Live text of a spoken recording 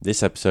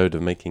This episode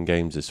of Making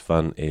Games is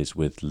Fun is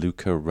with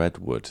Luca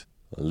Redwood.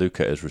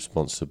 Luca is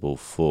responsible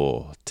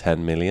for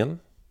 10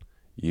 Million,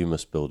 You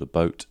Must Build a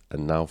Boat,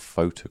 and now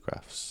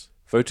Photographs.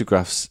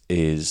 Photographs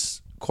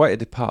is quite a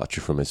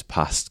departure from his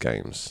past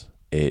games.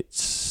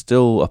 It's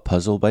still a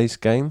puzzle-based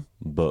game,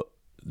 but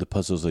the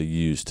puzzles are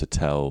used to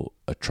tell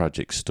a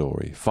tragic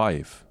story.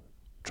 5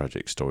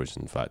 tragic stories,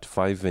 in fact.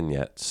 5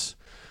 vignettes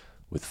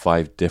with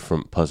 5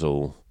 different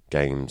puzzle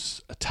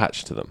games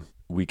attached to them.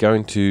 We go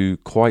into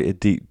quite a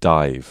deep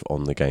dive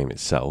on the game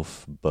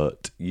itself,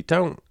 but you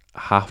don't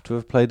have to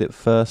have played it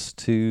first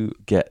to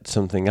get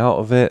something out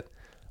of it.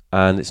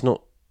 And it's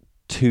not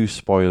too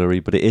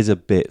spoilery, but it is a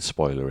bit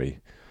spoilery.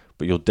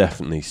 But you'll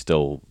definitely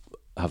still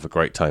have a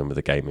great time with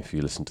the game if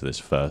you listen to this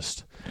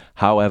first.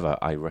 However,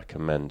 I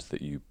recommend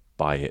that you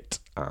buy it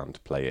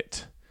and play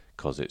it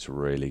because it's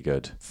really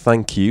good.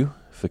 Thank you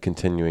for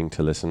continuing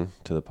to listen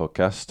to the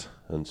podcast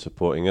and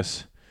supporting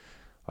us.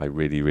 I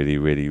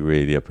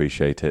really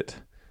appreciate it.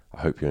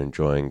 I hope you're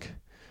enjoying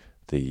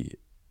the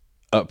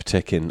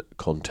uptick in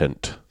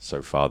content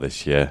so far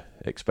this year.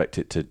 Expect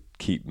it to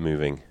keep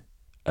moving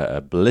at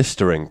a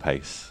blistering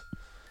pace.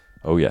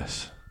 Oh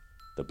yes,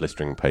 the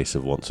blistering pace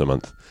of once a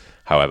month.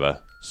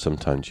 However,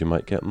 sometimes you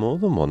might get more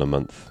than one a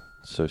month.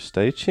 So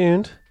stay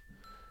tuned.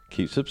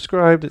 Keep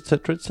subscribed,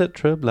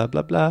 etc, blah,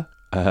 blah, blah.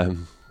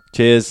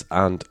 Cheers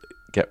and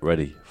get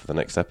ready for the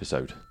next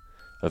episode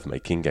of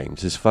Making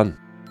Games is Fun.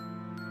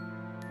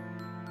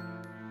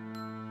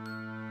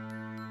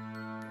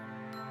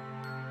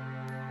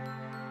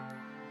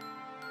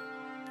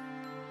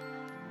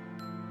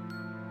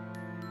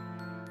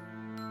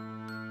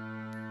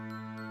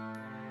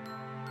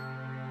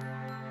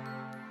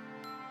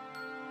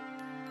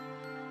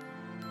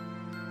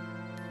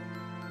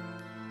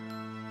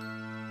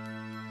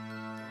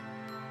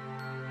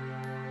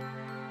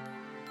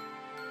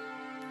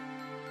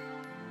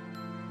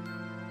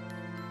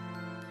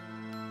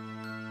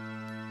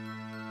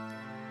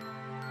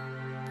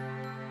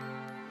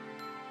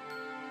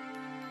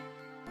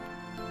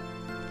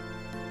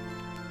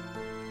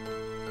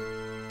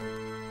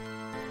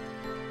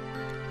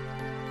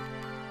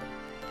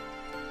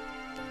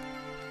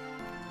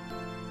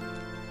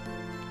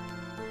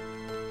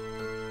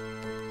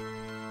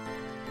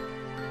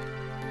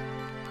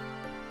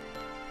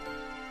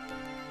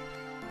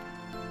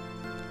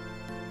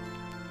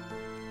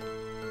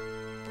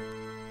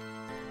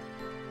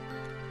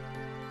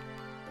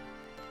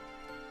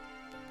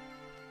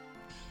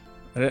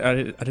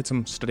 I did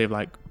some study of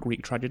like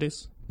Greek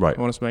tragedies. Right.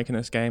 I wanted to make in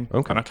this game.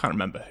 Okay. And I can't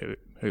remember who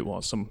it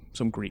was. Some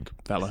Greek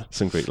fella.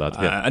 Some Greek lad,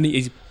 yeah. And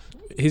his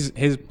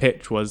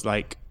pitch was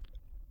like,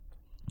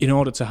 in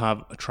order to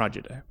have a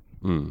tragedy,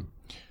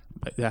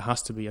 there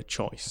has to be a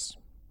choice.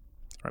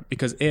 Right?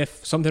 Because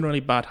if something really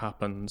bad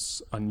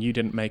happens and you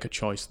didn't make a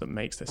choice that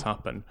makes this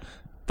happen,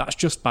 that's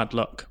just bad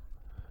luck.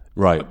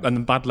 Right. And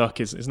the bad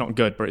luck is not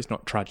good, but it's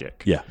not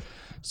tragic. Yeah.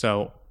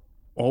 So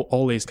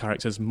all these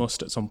characters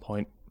must at some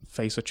point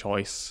face a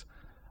choice,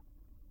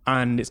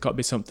 and it's got to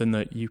be something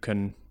that you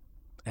can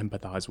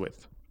empathize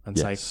with and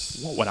say,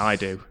 what would I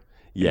do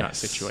in that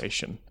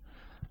situation?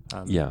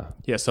 Yeah,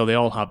 so they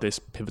all have this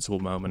pivotal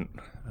moment,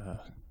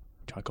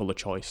 which I call the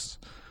choice.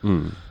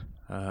 And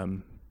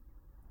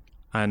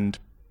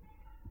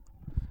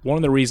one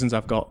of the reasons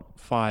I've got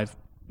 5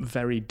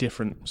 very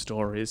different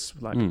stories,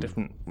 like a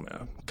different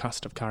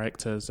cast of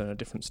characters and a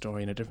different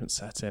story in a different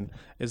setting,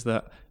 is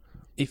that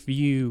if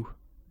you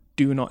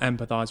do not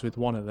empathize with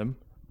one of them,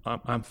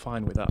 I'm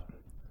fine with that.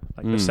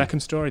 Like the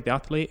second story, the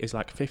athlete, is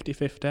like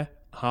 50-50.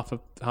 Half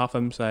of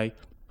them say,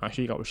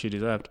 she got what she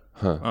deserved.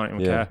 I don't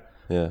even care.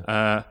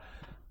 Yeah.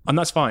 And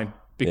that's fine,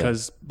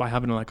 because by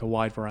having like a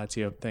wide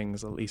variety of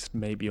things, at least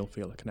maybe you'll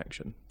feel a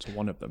connection to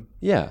one of them.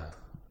 Yeah.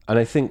 And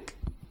I think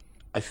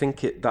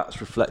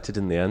that's reflected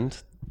in the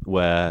end,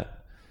 where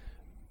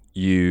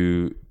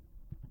you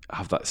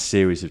have that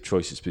series of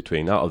choices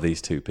between, out of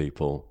these 2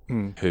 people,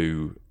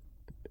 who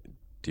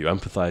do you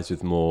empathize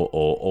with more,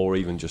 or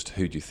even just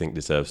who do you think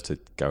deserves to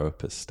go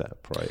up a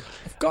step, right?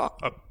 I've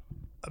got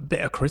a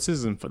bit of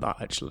criticism for that,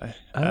 actually.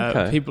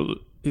 Okay. People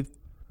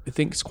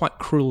think it's quite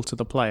cruel to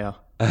the player.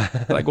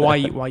 Like,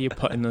 why are you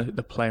putting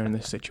the player in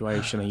this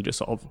situation and you just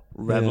sort of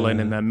reveling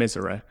in their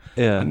misery?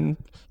 Yeah. And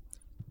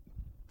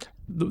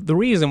the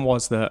reason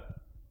was that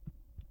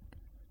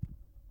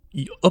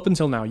up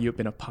until now, you've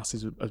been a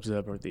passive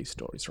observer of these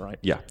stories, right?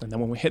 Yeah. And then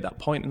when we hit that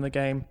point in the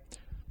game,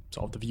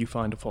 sort of the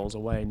viewfinder falls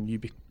away and you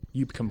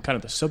become kind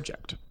of the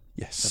subject of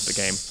the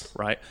game,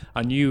 right?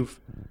 And you've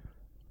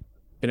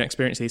been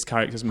experiencing these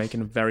characters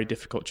making very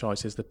difficult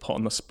choices. They're put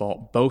on the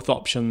spot. Both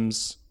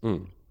options, how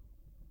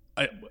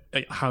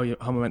am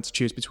I meant to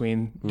choose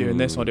between doing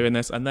this or doing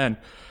this? And then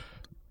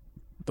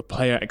the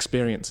player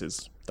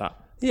experiences that,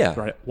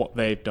 right, what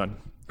they've done.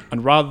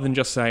 And rather than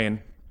just saying,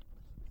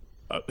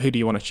 who do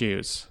you want to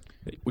choose?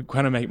 We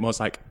kind of make more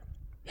like,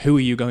 who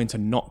are you going to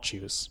not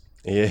choose?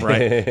 Yeah.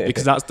 Right?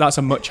 Because that's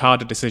a much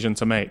harder decision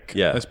to make.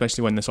 Yeah.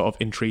 Especially when they're sort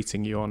of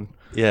entreating you on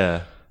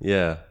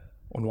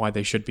on why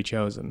they should be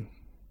chosen.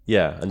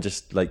 Yeah, and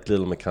just like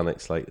little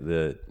mechanics like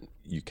the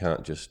you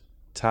can't just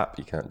tap,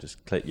 you can't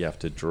just click, you have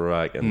to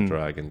drag and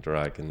drag and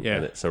drag, and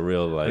it's a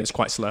real like. And it's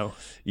quite slow.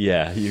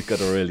 Yeah, you've got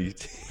to really.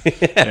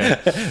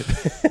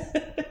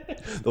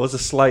 There's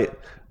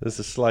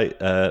a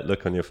slight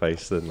look on your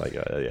face, and like,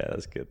 yeah,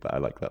 that's good. I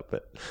like that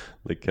bit,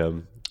 like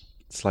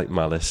slight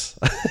malice.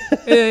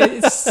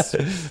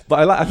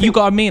 But I think, you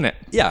gotta mean it.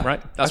 Yeah,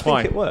 right. That's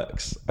why why it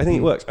works. I think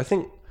it works. I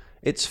think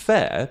it's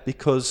fair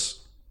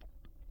because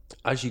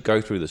as you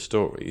go through the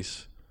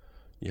stories,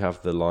 you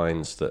have the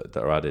lines that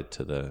are added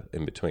to the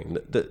in between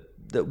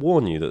that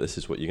warn you that this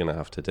is what you're going to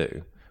have to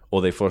do,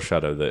 or they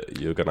foreshadow that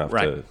you're going to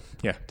have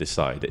to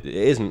decide. It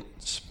isn't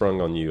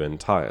sprung on you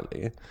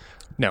entirely.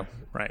 No,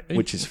 right.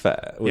 Which is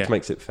fair, which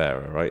makes it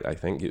fairer, right? I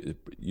think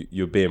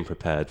you're being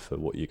prepared for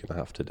what you're going to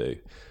have to do.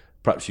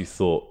 Perhaps you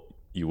thought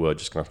you were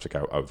just going to have to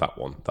go, oh,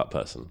 that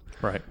person.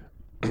 Right.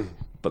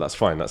 But that's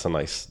fine. That's a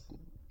nice,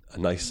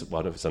 well, I don't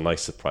know if it's a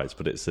nice surprise,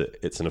 but it's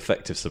an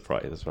effective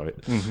surprise, right?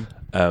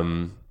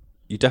 Mm-hmm.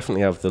 You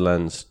definitely have the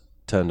lens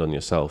turned on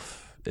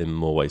yourself in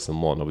more ways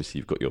than one. Obviously,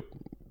 you've got your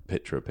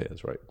picture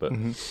appears, right? But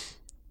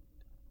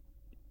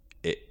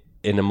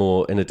in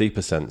a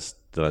deeper sense,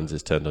 the lens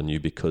is turned on you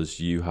because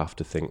you have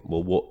to think,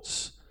 well,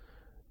 what's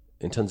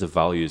in terms of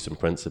values and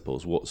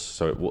principles, what's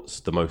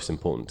the most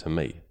important to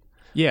me?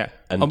 Yeah.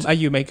 And are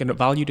you making a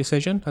value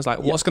decision? I was like,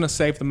 what's going to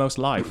save the most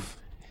life?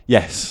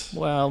 Yes.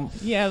 Well,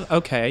 yeah,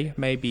 okay,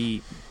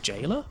 maybe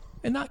jailer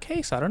in that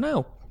case. I don't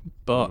know,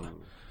 but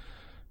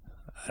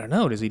I don't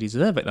know. Does he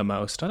deserve it the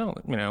most? I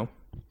don't.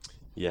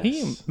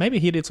 Yes. Maybe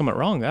he did something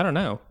wrong. I don't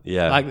know.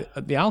 Yeah. Like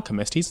the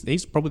alchemist,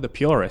 he's probably the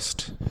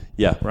purest.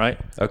 Yeah. Right.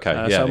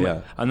 Okay.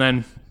 Yeah. And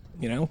then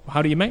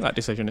how do you make that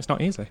decision? It's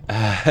not easy.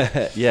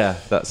 Yeah,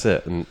 that's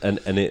it, and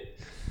it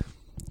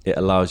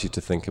allows you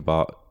to think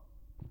about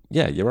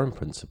your own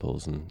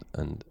principles and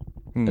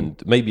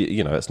maybe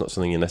it's not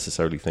something you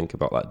necessarily think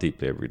about that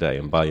deeply every day,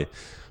 and by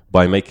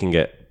making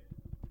it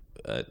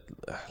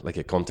like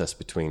a contest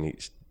between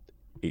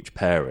each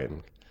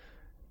pairing,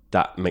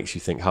 that makes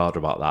you think harder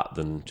about that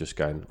than just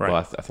going, well,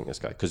 I think this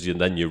guy, because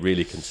then you're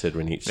really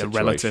considering each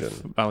situation. Relative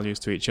values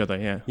to each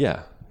other.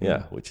 Yeah,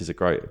 which is a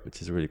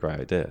really great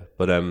idea.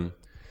 But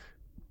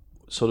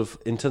sort of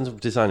in terms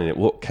of designing it,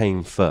 what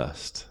came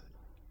first?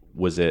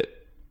 Was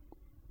it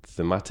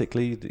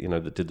thematically?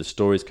 Did the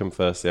stories come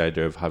first? The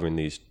idea of having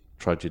these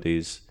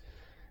tragedies,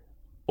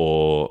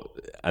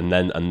 and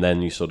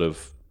then you sort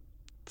of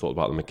thought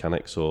about the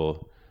mechanics,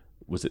 or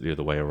was it the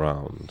other way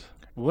around?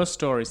 Were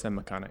stories then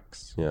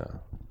mechanics? Yeah.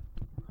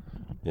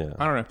 I don't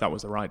know if that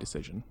was the right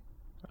decision.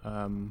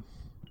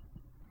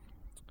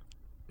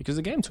 Because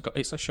the game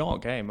it's a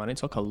short game and it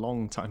took a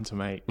long time to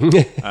make.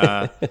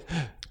 And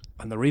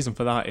the reason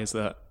for that is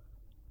that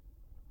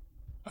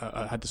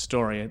I had the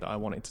story that I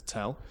wanted to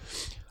tell.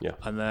 Yeah.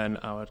 And then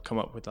I would come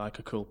up with like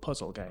a cool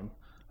puzzle game.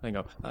 I think,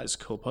 that's a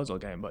cool puzzle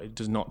game, but it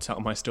does not tell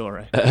my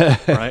story.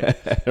 Right?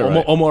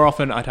 Or more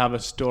often I'd have a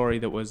story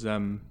that was,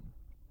 I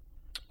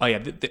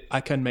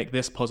can make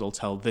this puzzle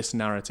tell this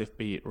narrative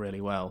beat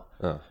really well.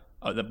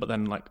 But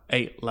then like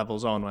 8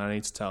 levels on when I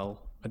need to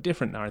tell a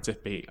different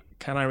narrative beat,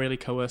 can I really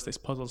coerce this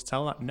puzzle to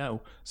tell that?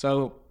 No.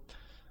 So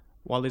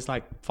while there's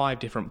like 5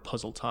 different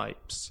puzzle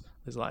types,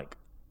 there's like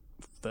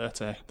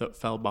 30 that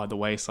fell by the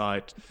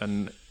wayside,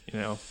 and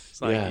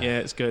it's like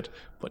it's good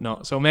but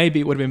not. So maybe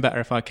it would have been better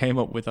if I came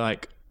up with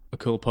like a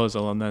cool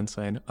puzzle and then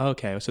saying,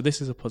 okay, so this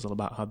is a puzzle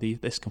about how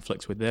this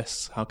conflicts with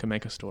this, how can I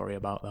make a story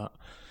about that.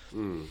 I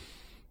don't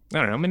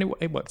know, I mean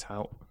it worked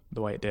out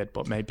the way it did,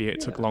 but maybe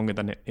it took longer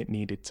than it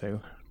needed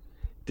to.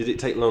 Did it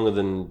take longer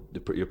than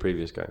your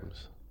previous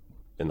games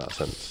in that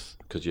sense,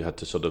 because you had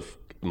to sort of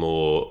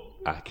more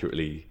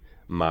accurately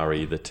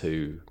marry the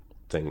two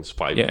things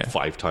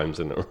five times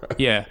in a row?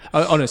 Yeah,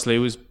 honestly, it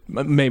was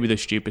maybe the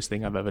stupidest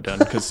thing I've ever done,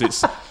 because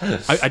it's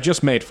I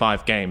just made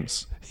 5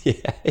 games.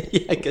 Yeah,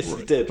 I guess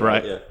you did,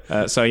 right?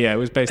 Yeah. So it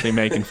was basically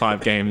making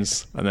 5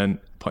 games and then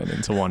putting it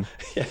into one.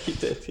 Yeah, you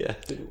did. Yeah.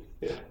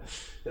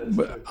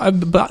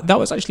 But that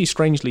was actually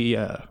strangely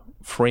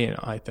freeing,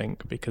 I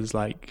think, because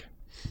like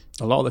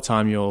a lot of the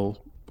time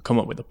you'll come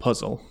up with a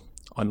puzzle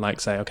and like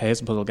say, okay,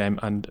 here's a puzzle game,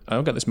 and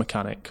I'll get this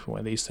mechanic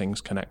where these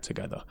things connect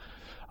together.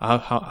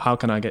 How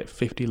can I get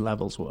 50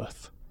 levels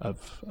worth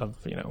of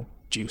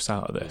juice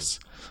out of this?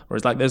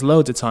 Whereas like there's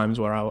loads of times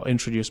where I'll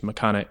introduce a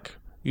mechanic,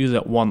 use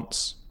it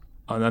once,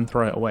 and then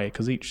throw it away,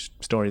 because each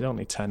story is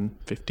only 10,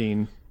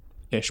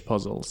 15-ish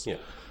puzzles. Yeah.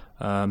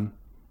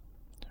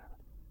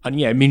 And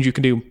it means you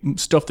can do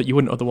stuff that you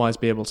wouldn't otherwise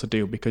be able to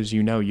do, because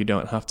you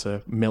don't have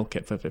to milk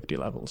it for 50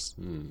 levels.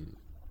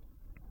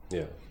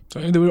 Yeah. So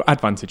there were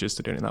advantages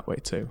to doing it that way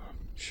too.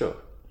 Sure.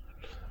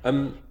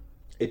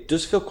 It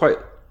does feel quite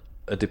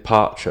a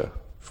departure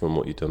from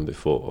what you've done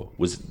before.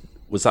 Was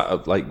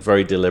that like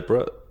very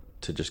deliberate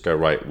to just go,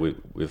 right,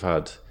 we've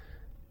had,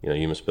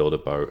 you must build a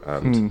boat,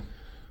 and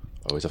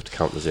I always have to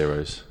count the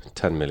zeros.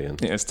 10 million.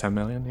 Yeah, it's 10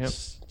 million, yep.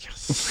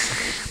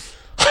 Yes.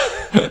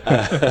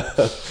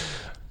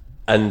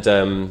 And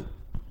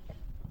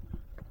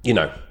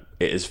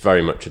it is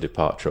very much a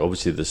departure.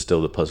 Obviously there's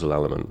still the puzzle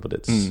element, but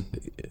it's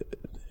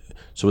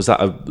So was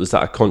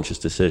that a conscious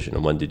decision,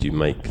 and when did you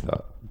make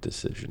that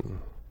decision?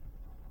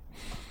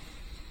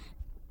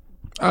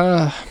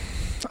 I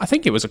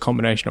think it was a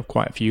combination of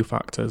quite a few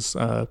factors,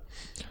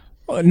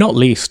 not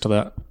least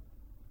that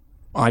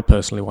I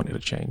personally wanted to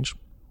change.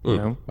 You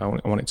know, I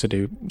wanted to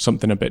do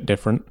something a bit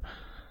different,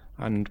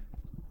 and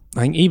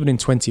I think even in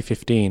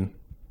 2015,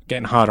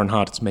 getting harder and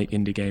harder to make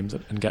indie games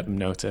and get them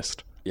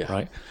noticed. Yeah.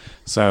 Right.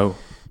 So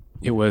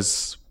it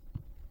was,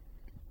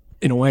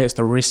 in a way, it's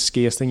the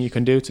riskiest thing you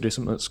can do to do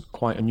something that's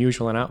quite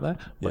unusual and out there.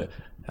 But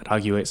I'd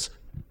argue it's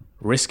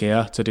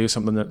riskier to do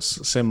something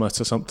that's similar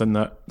to something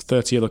that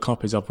 30 other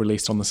copies of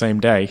released on the same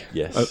day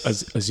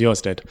as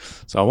yours did.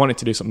 So I wanted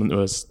to do something that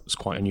was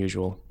quite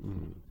unusual.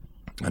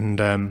 And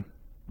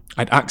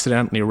I'd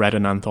accidentally read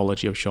an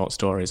anthology of short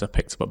stories. I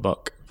picked up a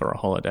book for a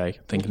holiday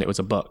thinking it was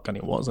a book, and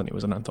it wasn't. It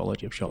was an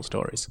anthology of short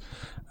stories.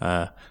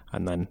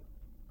 And then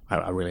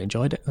I really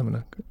enjoyed it.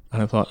 And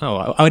I thought,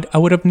 I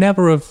would have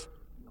never have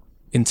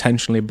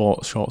intentionally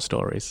bought short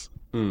stories.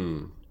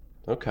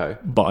 Okay.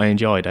 But I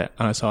enjoyed it.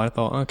 And so I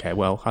thought, okay,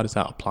 well, how does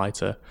that apply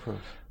to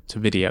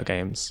video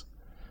games?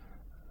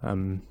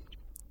 And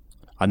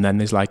then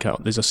there's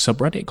there's a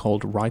subreddit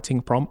called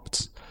Writing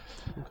Prompts.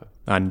 Okay.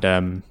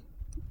 And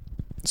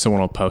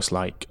someone will post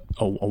like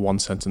a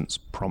one-sentence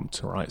prompt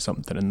to write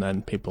something, and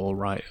then people will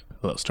write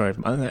a little story.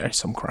 And there's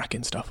some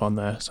cracking stuff on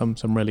there, some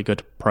really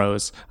good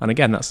prose. And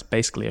again, that's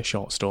basically a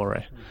short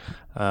story.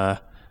 I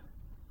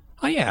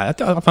found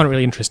it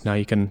really interesting how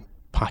you can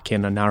pack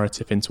in a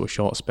narrative into a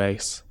short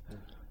space.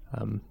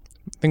 The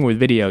thing with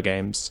video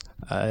games,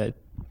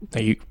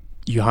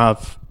 you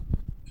have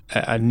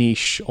a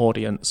niche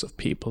audience of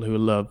people who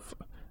love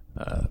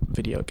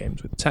video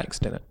games with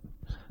text in it,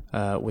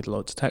 with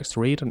loads of text to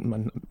read,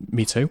 and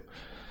me too.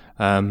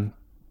 But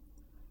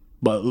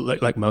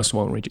like most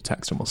won't read your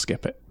text and will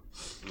skip it.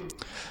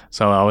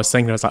 So I was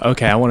like,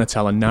 okay, I want to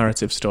tell a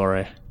narrative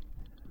story,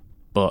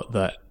 but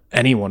that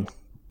anyone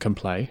can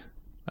play.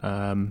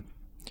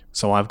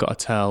 So I've got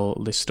to tell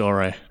this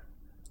story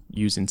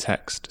using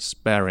text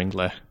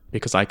sparingly,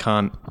 because I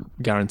can't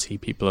guarantee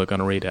people are going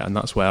to read it. And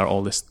that's where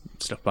all this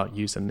stuff about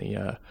using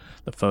the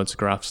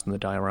photographs and the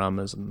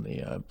dioramas and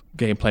the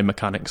gameplay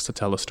mechanics to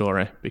tell a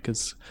story,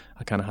 because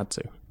I kind of had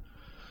to.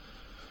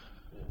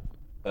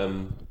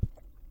 I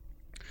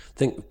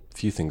think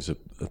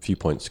a few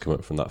points come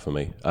up from that for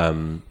me.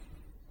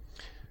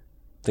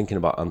 Thinking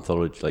about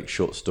anthology, like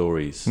short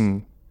stories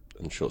and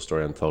short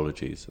story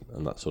anthologies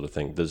and that sort of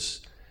thing.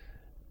 There's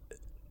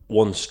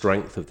one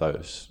strength of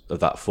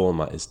that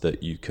format is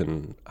that you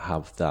can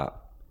have that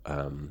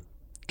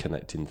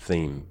connecting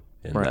theme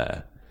in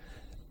there,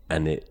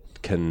 and it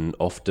can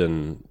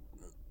often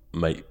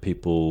make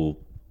people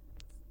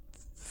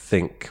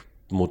think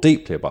more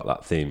deeply about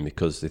that theme,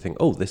 because they think,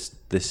 oh, this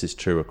is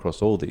true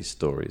across all these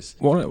stories.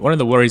 One of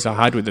the worries I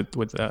had with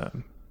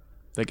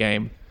the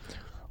game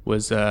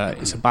was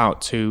it's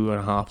about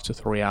 2.5 to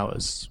 3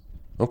 hours.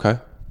 Okay.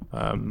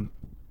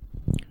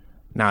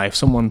 Now, if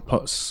someone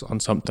puts on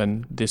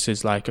something, this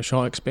is like a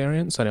short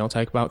experience, and it'll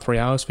take about 3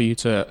 hours for you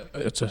to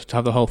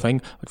have the whole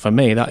thing. For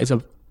me, that is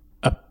a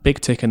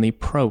big tick in the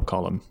pro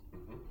column.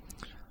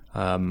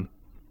 But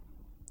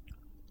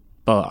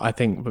I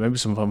think maybe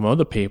some from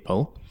other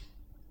people,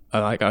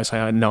 like I say,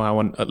 I know I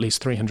want at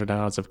least 300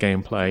 hours of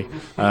gameplay,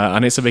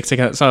 and it's a big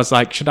tick. So I was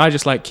like, should I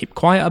just keep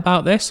quiet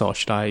about this, or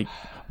should I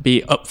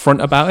be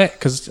upfront about it?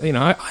 Because I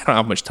don't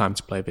have much time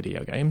to play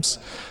video games.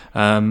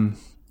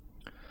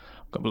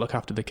 Got to look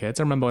after the kids.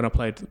 I remember when I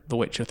played The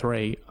Witcher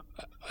 3,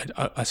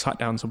 I sat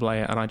down to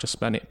play it, and I just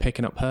spent it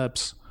picking up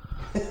herbs.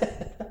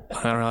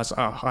 And I realised,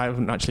 I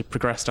haven't actually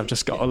progressed. I've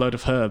just got a load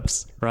of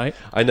herbs, right?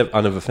 I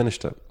never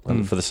finished it,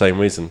 and for the same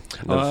reason.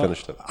 Never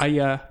finished it.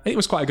 It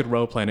was quite a good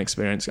role-playing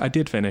experience. I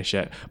did finish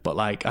it, but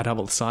I'd have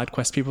all the side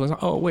quest people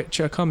like, oh,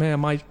 Witcher, come here.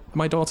 My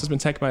daughter's been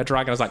taken by a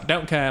dragon. I was like,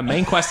 don't care.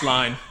 Main quest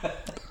line.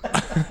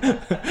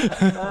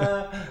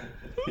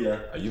 Yeah.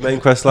 Are you main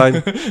quest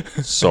line?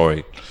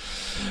 Sorry.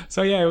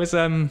 So yeah, it was.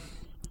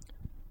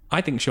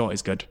 I think short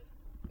is good,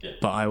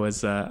 but I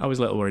was a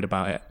little worried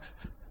about it.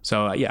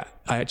 So I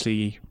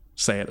actually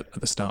say it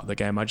at the start of the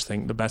game. I just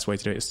think the best way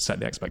to do it is to set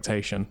the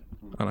expectation,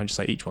 and I just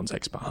say each one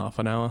takes about half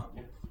an hour.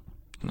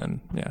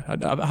 And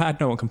then I had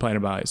no one complain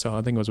about it, so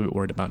I think I was a bit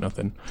worried about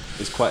nothing.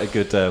 It's quite a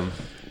good.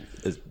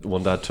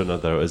 One dad to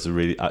another is a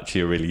really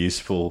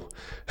useful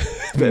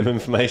bit of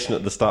information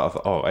at the start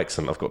of. Oh,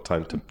 excellent! I've got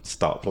time to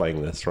start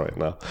playing this right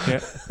now.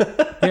 Yeah.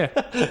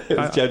 It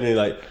was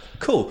genuinely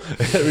cool.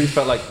 It really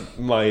felt like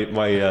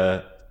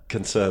my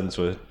concerns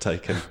were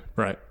taken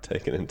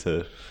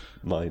into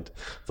mind.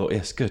 I thought,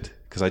 yes, good,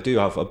 because I do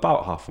have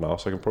about half an hour,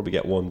 so I can probably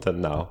get one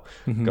done now.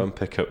 Mm-hmm. Go and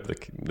pick up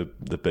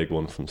the big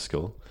one from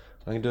school.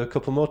 I can do a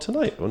couple more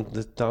tonight when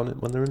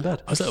they're in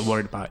bed. I was a little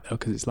worried about it though,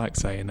 because it's like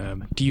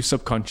saying, do you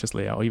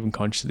subconsciously or even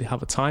consciously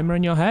have a timer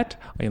in your head?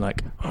 Are you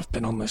like, I've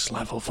been on this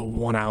level for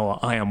 1 hour.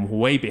 I am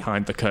way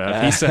behind the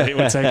curve. He said it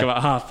would take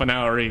about half an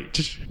hour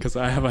each, because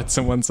I have had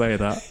someone say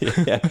that.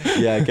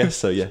 Yeah, I guess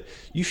so. Yeah,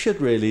 you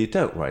should really.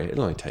 Don't worry,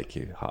 it'll only take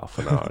you half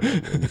an hour.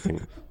 And you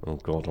think, oh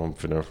God, I'm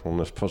been on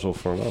this puzzle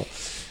for an hour.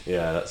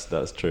 Yeah,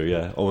 that's true.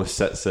 Yeah, almost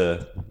sets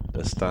a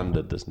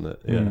standard, doesn't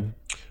it? Yeah.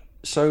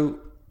 So,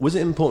 was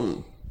it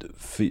important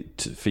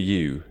for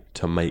you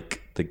to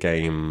make the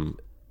game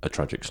a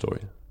tragic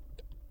story?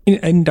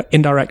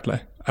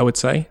 Indirectly, I would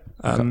say.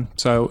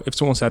 So if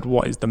someone said,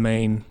 what is the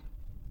main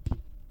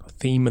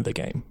theme of the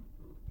game,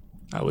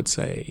 I would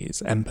say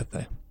is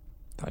empathy.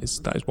 That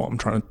is what I'm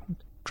trying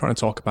to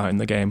talk about in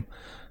the game.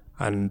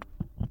 And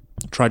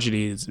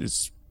tragedy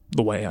is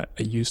the way I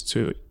used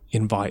to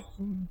invite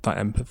that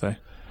empathy.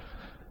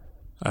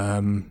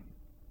 And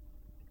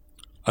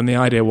the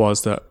idea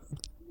was that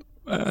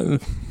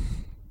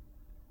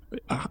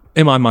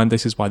in my mind,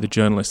 this is why the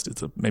journalist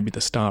is maybe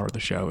the star of the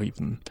show,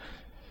 even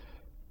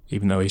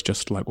though he's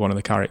just like one of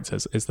the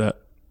characters, is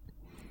that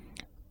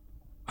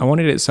I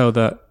wanted it so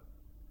that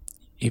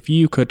if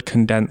you could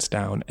condense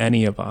down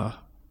any of our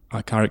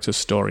character's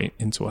story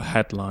into a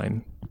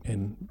headline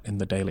in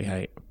the Daily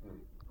Hate,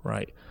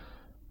 right,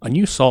 and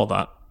you saw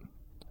that,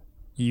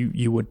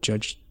 you would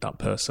judge that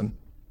person,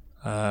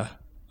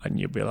 and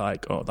you'd be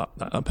like, oh,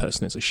 that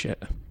person is a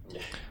shit,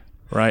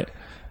 right?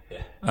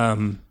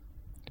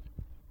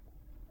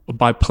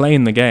 By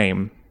playing the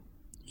game,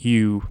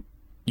 you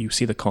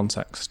see the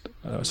context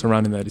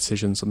surrounding their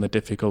decisions and the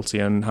difficulty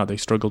and how they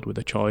struggled with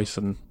the choice,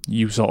 and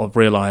you sort of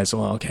realise,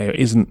 well, okay, it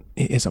isn't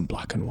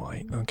black and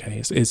white. Okay,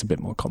 it is a bit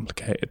more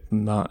complicated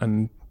than that.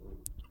 And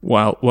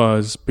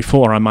whereas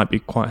before I might be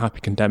quite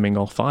happy condemning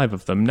all 5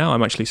 of them, now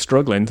I'm actually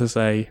struggling to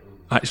say,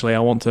 actually, I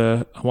want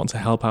to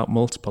help out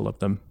multiple of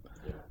them,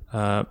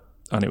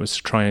 and it was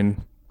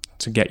trying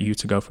to get you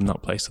to go from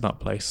that place to that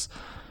place.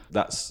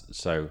 That's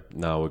so.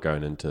 Now we're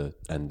going into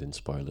ending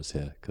spoilers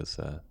here, because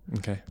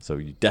okay. So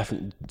you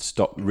definitely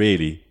stop.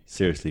 Really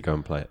seriously, go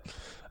and play it.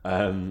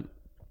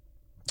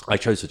 I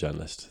chose a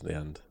journalist at the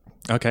end.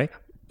 Okay,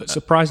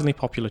 surprisingly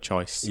popular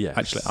choice. Yes.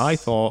 Actually, I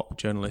thought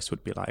journalist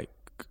would be like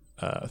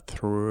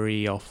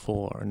 3 or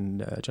 4, and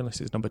journalist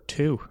is number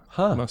 2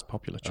 most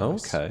popular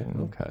choice.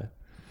 Okay.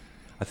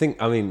 I think,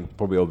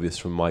 probably obvious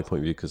from my point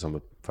of view, because I'm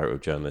a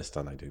photojournalist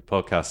and I do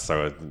podcasts.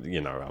 So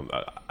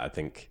I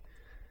think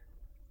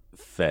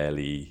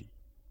fairly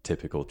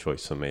typical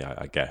choice for me,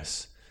 I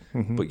guess.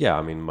 Mm-hmm. But yeah,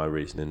 my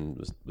reasoning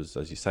was,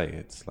 as you say,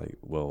 it's like,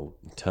 well,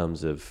 in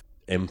terms of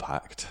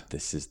impact,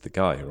 this is the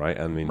guy, right?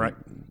 Right.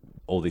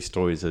 All these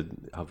stories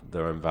have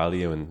their own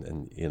value,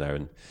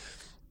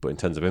 but in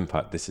terms of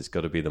impact, this has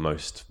got to be the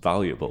most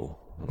valuable,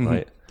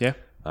 right? Yeah.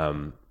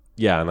 And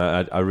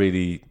I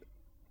really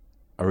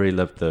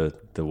loved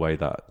the way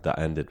that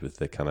ended, with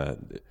the kind of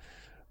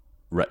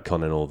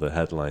retconning all the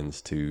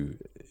headlines to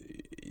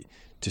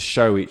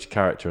show each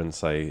character and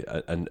say,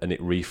 and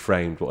it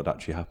reframed what had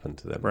actually happened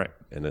to them. Right.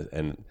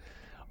 And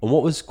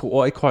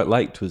what I quite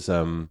liked was,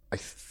 I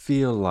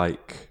feel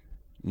like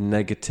in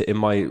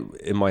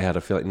my head, I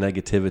feel like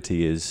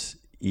negativity is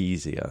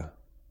easier.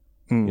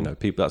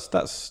 People,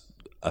 that's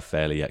a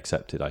fairly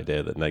accepted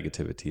idea, that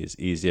negativity is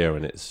easier,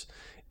 and it's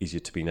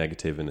easier to be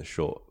negative in a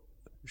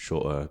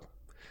shorter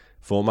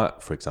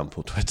format, for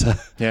example, Twitter.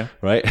 Yeah.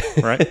 Right.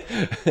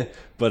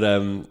 But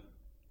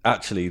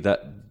actually,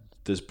 that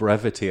there's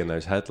brevity in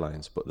those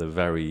headlines, but they're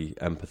very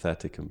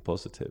empathetic and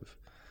positive.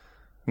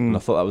 And I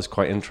thought that was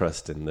quite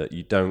interesting, that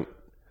I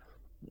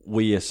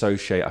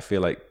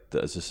feel like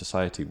that as a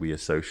society, we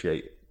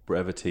associate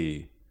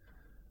brevity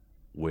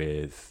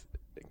with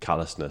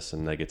callousness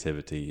and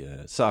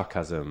negativity,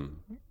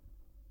 sarcasm,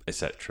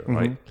 etc.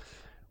 Right?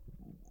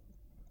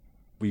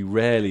 We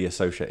rarely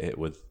associate it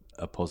with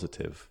a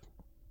positive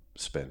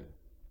spin.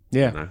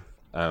 Yeah.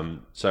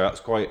 So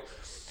that's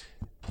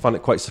I find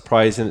it quite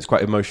surprising. It's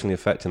quite emotionally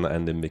affecting, that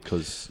ending,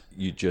 because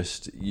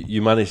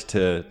you manage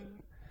to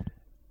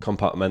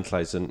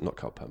compartmentalize and not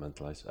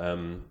compartmentalize.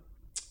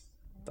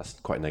 That's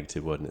quite a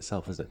negative word in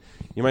itself, isn't it?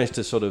 You manage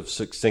to sort of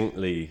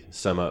succinctly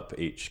sum up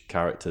each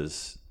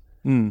character's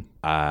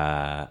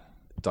dilemma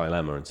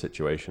and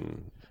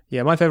situation.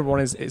 Yeah, my favorite one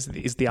is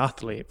the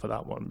athlete for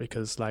that one,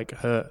 because like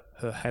her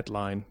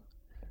headline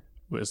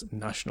was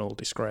national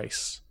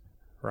disgrace.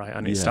 Right,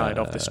 and it started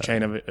off this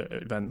chain of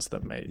events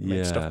that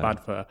made stuff bad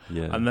for her,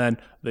 and then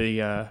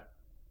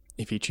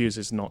if he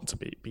chooses not to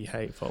be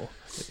hateful,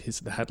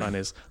 the headline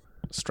is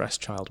 "Stressed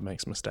child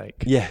makes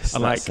mistake." Yes,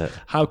 and that's it.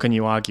 How can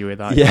you argue with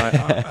that?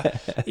 Yeah.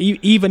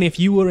 Even if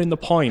you were in the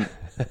point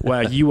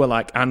where you were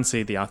like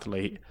anti the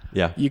athlete,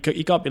 you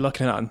got to be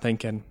looking at it and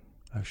thinking,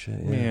 "Oh shit,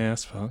 yeah,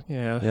 that's fine,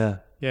 yeah." And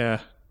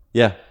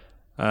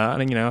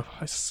then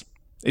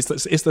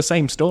it's the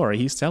same story.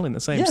 He's telling the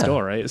same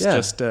story. It's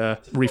just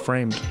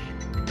reframed.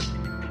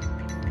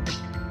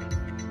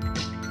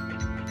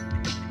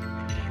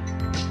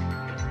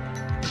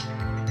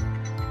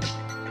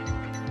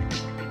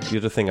 the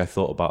other thing I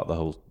thought about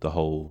the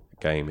whole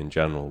game in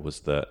general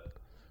was that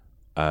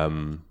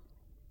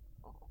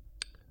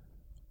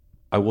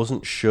I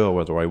wasn't sure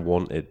whether I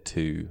wanted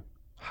to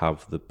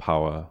have the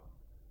power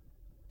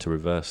to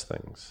reverse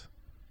things.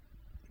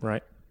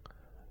 Right.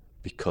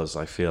 Because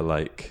I feel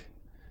like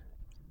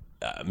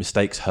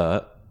mistakes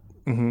hurt.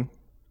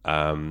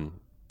 Mm-hmm.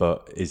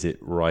 But is it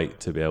right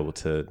to be able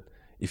to,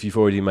 if you've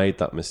already made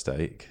that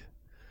mistake,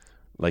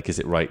 like, is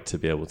it right to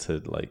be able to,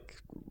 like,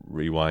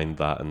 rewind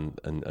that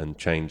and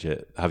change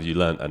it? Have you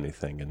learnt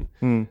anything?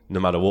 And no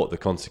matter what the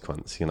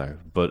consequence, you know.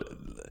 But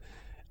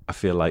I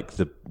feel like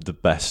the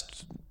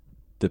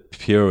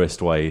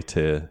purest way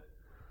to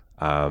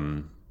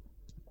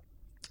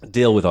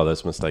deal with all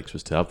those mistakes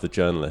was to have the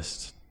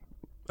journalist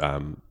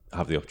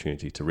have the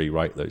opportunity to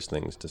rewrite those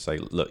things, to say,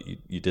 look,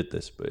 you did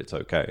this, but it's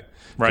okay.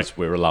 Right. Because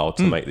we're allowed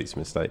to make these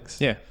mistakes.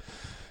 Yeah.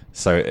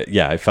 So,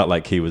 yeah, I felt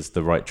like he was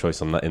the right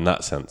choice on that, in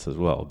that sense as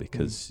well,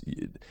 because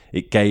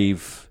it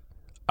gave,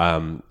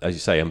 as you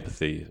say,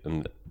 empathy,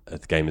 and the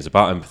game is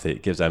about empathy.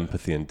 It gives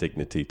empathy and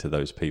dignity to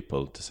those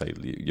people to say,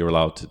 you're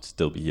allowed to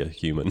still be a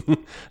human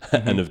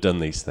and have done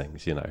these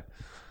things, you know.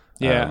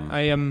 Yeah,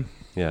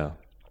 Yeah.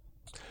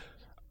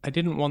 I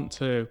didn't want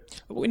to.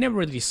 We never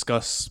really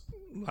discuss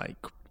like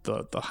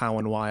the how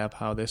and why of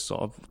how this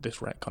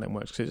retconning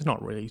works, because it's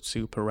not really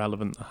super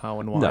relevant. The how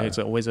and why. No. It's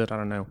a wizard. I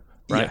don't know.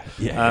 Right.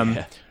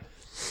 Yeah.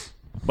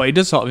 But it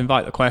does sort of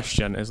invite the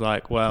question: is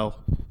like, well,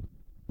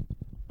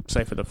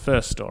 say for the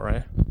first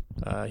story,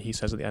 he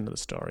says at the end of the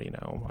story, you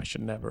know, I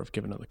should never have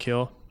given her the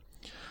cure.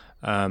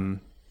 Why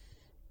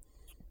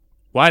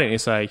didn't you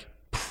say,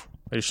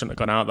 I just shouldn't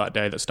have gone out that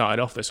day that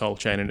started off this whole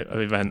chain of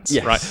events,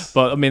 Yes. right?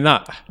 But I mean,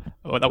 that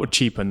would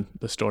cheapen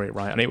the story,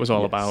 right? And it was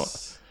all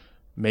about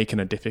making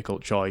a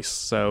difficult choice.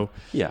 So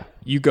Yeah.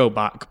 you go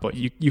back, but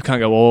you can't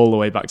go all the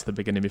way back to the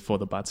beginning before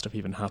the bad stuff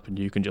even happened.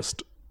 You can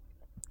just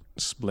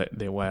split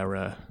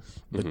where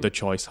the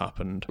choice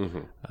happened.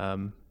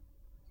 And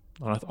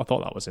I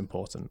thought that was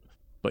important.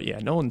 But yeah,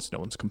 no one's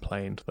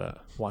complained that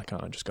why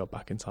can't I just go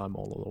back in time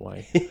all of the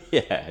way?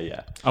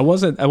 Yeah. I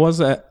was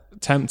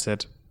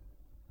tempted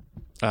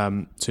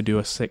to do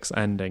a 6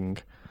 ending,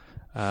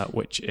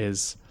 which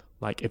is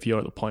like if you're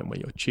at the point where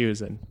you're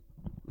choosing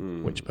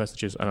which person to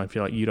choose, and I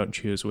feel like you don't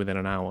choose within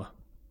an hour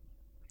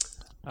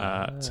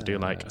to do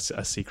like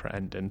a secret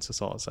ending to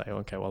sort of say,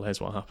 okay, well,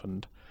 here's what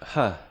happened.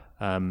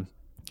 And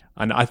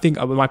I think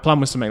my plan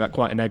was to make that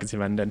quite a negative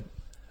ending,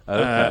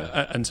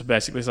 and to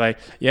basically say,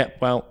 yeah,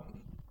 well,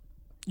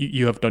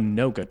 you have done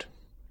no good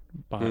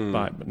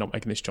by not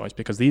making this choice,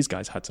 because these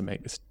guys had to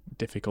make this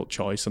difficult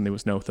choice and there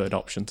was no third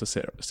option to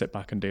sit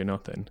back and do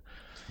nothing.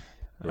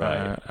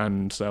 Right.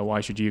 And so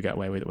why should you get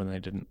away with it when they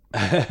didn't?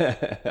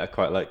 I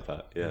quite like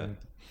that. Yeah.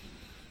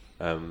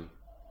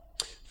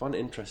 Find it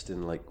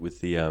interesting, like with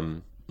the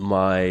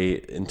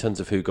in terms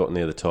of who got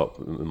near the top,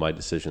 my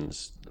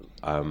decisions,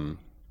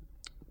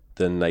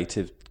 the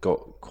native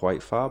got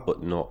quite far,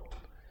 but not.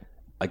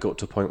 I got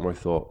to a point where I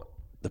thought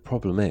the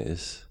problem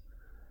is,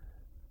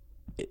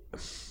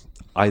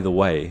 either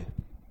way,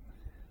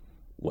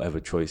 whatever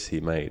choice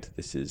he made,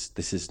 this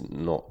is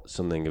not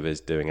something of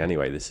his doing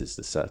anyway. This is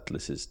the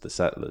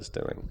settlers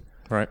doing.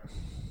 Right.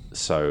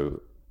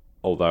 So,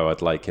 although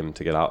I'd like him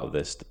to get out of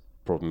this, the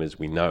problem is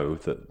we know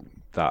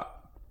that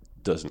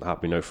doesn't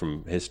happen. We know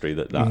from history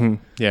that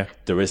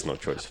there is no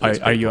choice. For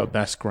Are you at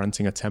best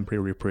granting a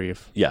temporary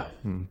reprieve? Yeah.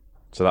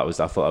 So I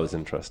thought that was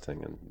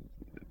interesting, and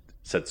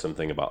said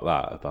something about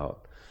that,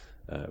 about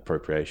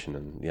appropriation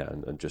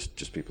and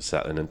just people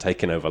settling and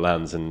taking over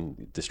lands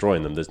and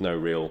destroying them. There's no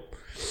real.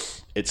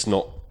 It's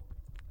not.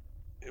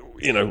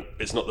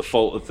 It's not the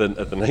fault of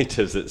the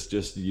natives. It's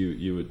just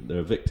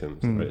they're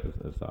victims, right,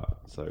 of that.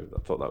 So I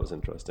thought that was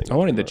interesting. I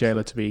wanted the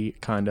jailer to be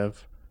kind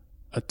of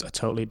a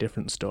totally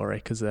different story,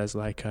 because there's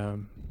like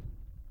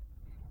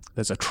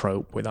there's a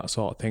trope with that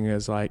sort of thing.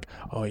 There's like,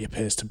 oh, he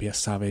appears to be a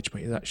savage,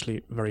 but he's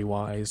actually very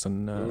wise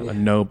and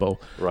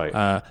noble.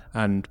 Right.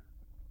 And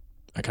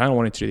I kind of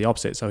wanted to do the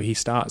opposite. So he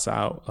starts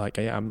out like,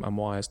 yeah, I'm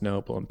wise,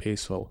 noble, and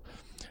peaceful,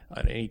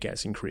 and he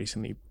gets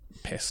increasingly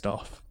pissed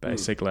off,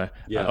 basically,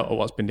 at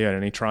what's been doing,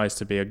 and he tries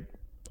to be a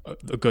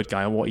good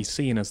guy, and what he's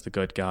seen as the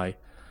good guy,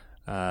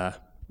 and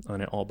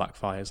it all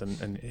backfires.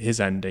 And his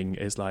ending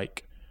is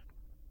like,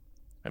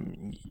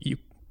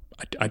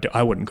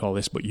 I wouldn't call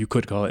this, but you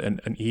could call it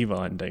an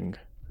evil ending.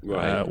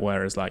 Right.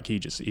 Whereas like he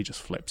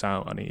just flips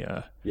out and he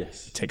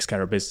takes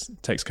care of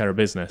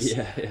business.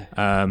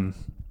 Yeah.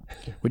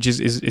 Which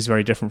is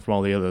very different from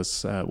all the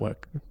others'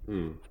 work,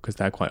 because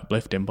they're quite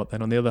uplifting. But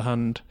then on the other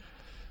hand,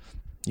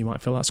 you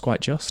might feel that's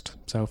quite just.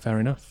 So fair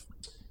enough.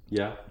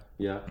 Yeah.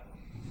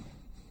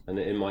 And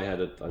in my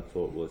head, I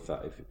thought, well, if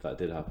that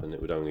did happen,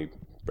 it would only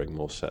bring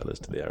more settlers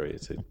to the area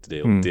to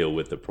deal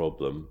with the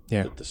problem,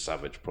 the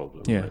savage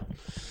problem. Yeah.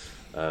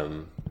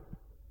 Right?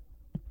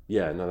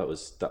 That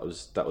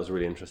was a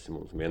really interesting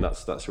one for me, and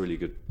that's a really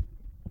good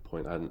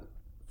point. I hadn't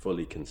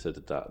fully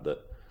considered that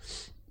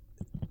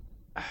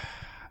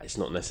it's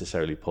not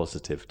necessarily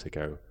positive to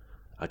go,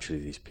 actually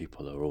these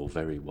people are all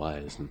very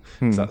wise, and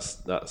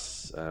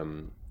that's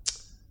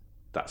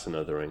that's an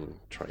othering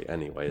trait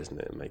anyway, isn't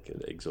it? Make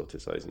it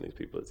exoticizing these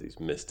people as these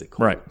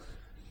mystical. Right.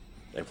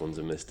 Everyone's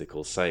a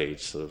mystical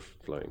sage, sort of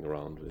floating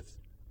around with,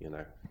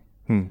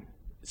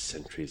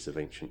 centuries of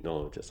ancient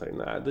knowledge. It's like,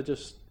 nah, they're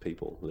just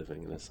people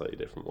living in a slightly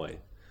different way.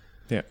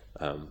 Yeah.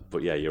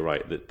 But yeah, you're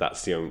right.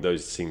 That's the only.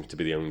 Those seem to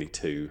be the only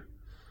two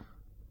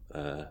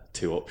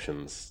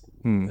options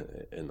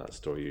in that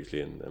story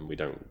usually, and we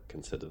don't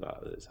consider that.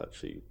 It's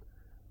actually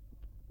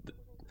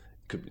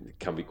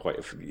can be quite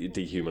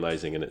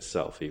dehumanizing in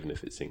itself, even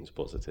if it seems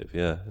positive.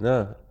 Yeah.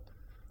 No.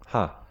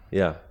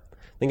 Yeah.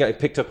 I think I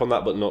picked up on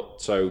that, but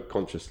not so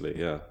consciously.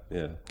 Yeah.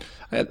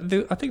 I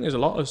think there's a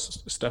lot of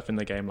stuff in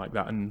the game like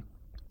that, and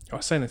I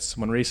was saying this to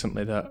someone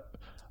recently that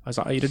I was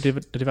like, "Oh, you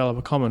did develop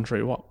a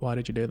commentary. Why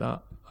did you do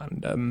that?"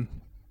 And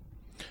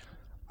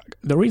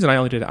the reason I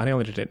only did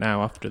it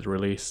now after the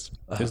release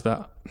is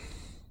that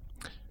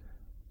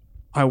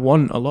I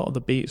want a lot of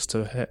the beats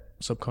to hit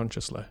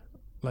subconsciously.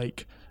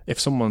 Like, if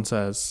someone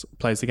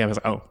plays the game, it's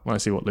like, oh, I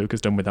see what Luke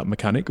has done with that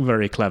mechanic.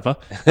 Very clever.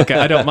 Okay,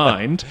 I don't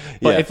mind.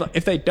 But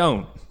if they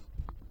don't,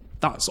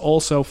 that's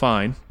also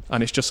fine.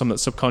 And it's just something that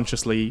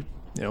subconsciously,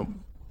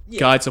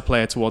 guides a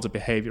player towards a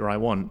behavior I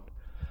want.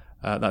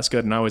 That's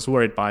good. And I was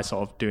worried by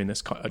sort of doing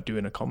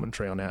a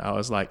commentary on it. I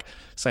was like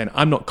saying,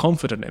 I'm not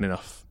confident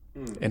enough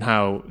in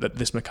how that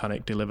this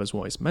mechanic delivers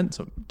what it's meant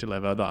to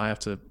deliver, that I have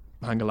to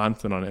hang a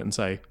lantern on it and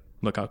say,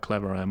 look how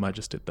clever I am, I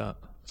just did that.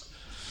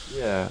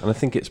 Yeah, and I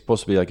think it's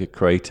possibly like a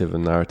creative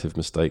and narrative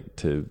mistake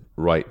to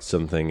write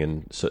something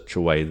in such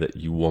a way that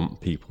you want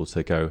people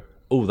to go,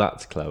 oh,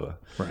 that's clever.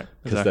 Right.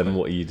 Because then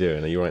what are you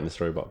doing? Are you writing a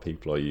story about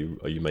people? Or are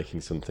you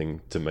making something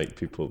to make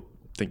people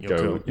think you're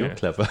cool? You're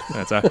clever.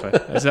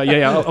 Exactly. So,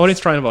 I wanted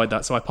to try and avoid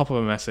that. So I pop up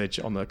a message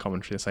on the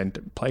commentary saying,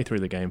 play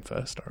through the game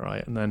first, all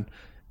right? And then,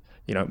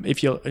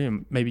 if you're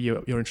maybe you're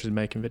interested in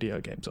making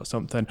video games or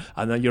something,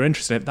 and then you're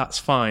interested in it, that's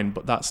fine,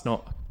 but that's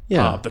not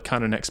part of the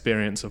canon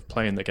experience of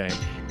playing the game.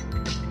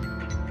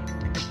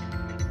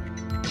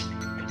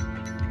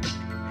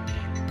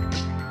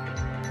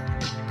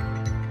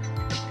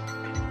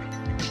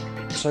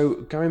 So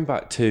going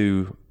back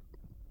to,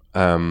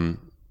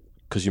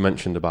 because you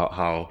mentioned about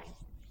how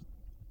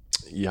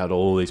you had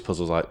all these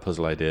puzzle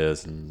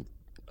ideas,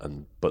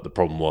 but the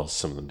problem was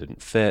some of them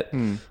didn't fit.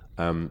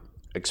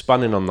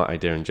 Expanding on that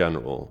idea in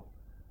general,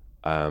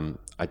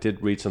 I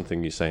did read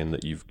something you saying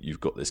that you've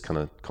got this kind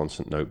of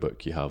constant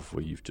notebook you have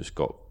where you've just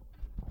got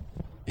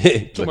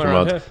looking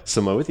around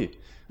somewhere with you,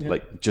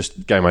 like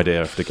just game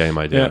idea after game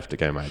idea after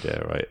game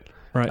idea, right?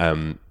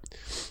 Right.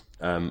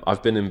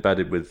 I've been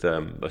embedded with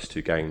those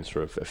two games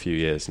for a few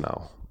years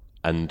now,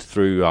 and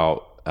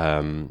throughout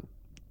the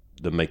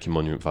Making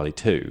Monument Valley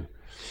 2,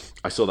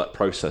 I saw that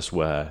process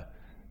where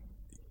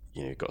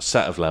you've got a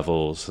set of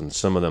levels, and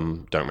some of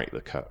them don't make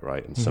the cut,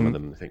 right? And some of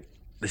them think,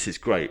 this is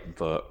great,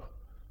 but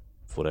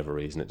for whatever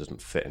reason, it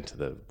doesn't fit into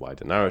the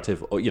wider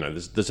narrative. Or,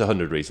 there's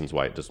 100 reasons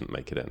why it doesn't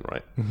make it in,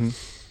 right?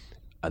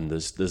 And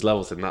there's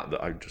levels in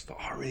that I just thought,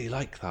 I really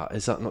like that.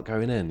 Is that not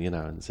going in?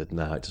 And said,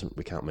 no, it doesn't.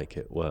 We can't make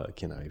it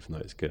work. Even though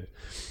it's good.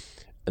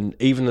 And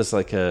even as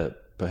like a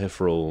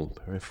peripheral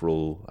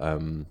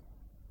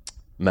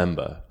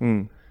member,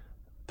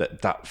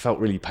 that felt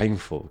really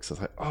painful because I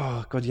was like,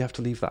 oh God, you have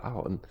to leave that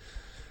out. And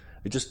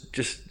it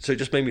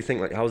just made me think,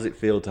 like, how does it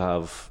feel to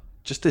have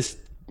just this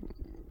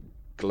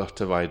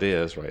glut of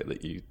ideas, right?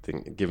 That you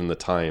think, given the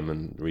time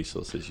and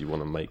resources, you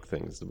want to make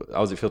things. How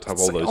does it feel to have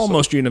all those?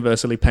 Almost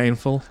universally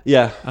painful.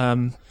 Yeah.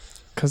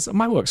 Because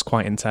my work's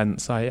quite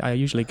intense. I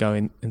usually go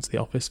into the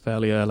office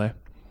fairly early,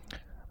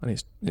 and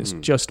it's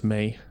just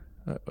me,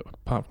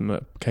 apart from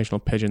the occasional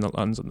pigeon that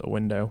lands at the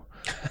window.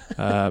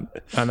 And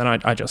then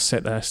I just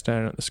sit there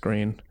staring at the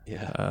screen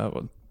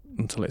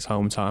until it's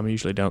home time. I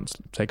usually don't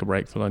take a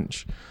break for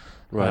lunch.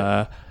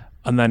 Right.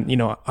 And then,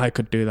 I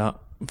could do that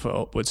for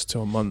upwards to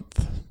a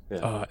month.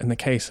 Yeah. In the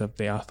case of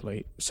the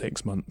athlete,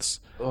 6 months.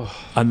 Oh.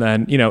 And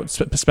then,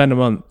 spend a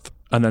month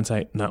and then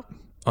say, no,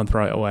 and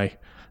throw it away.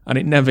 And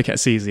it never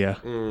gets easier.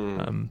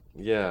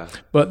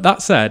 But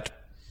that said,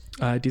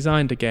 I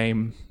designed a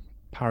game,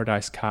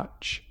 Paradise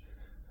Catch,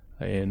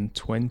 in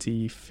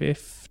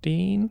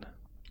 2015.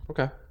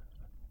 Okay.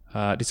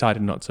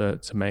 Decided not to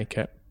make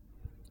it.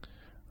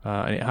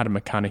 And it had a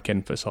mechanic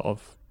in for sort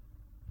of,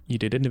 you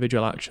did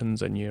individual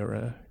actions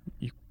and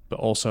but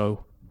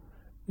also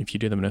if you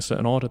do them in a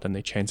certain order, then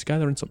they chain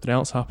together and something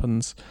else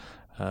happens.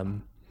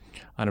 And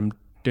I'm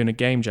doing a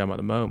game jam at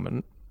the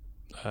moment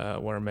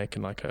where I'm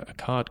making like a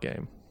card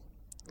game.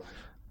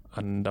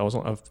 And I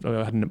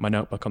had my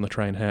notebook on the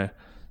train here,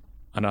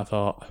 and I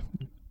thought,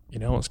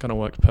 it's going to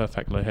work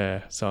perfectly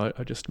here. So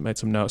I just made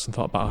some notes and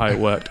thought about how it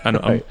worked. And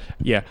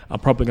I'm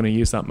probably going to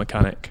use that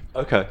mechanic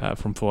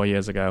from 4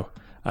 years ago.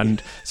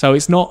 And so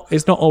it's not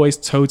always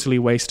totally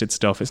wasted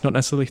stuff. It's not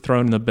necessarily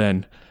thrown in the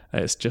bin.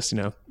 It's just,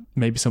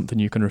 maybe something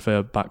you can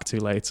refer back to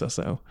later.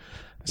 So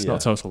it's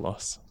not a total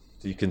loss.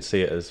 So you can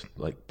see it as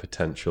like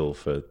potential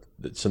for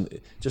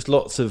just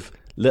lots of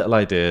little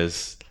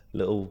ideas,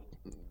 little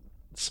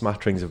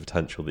smatterings of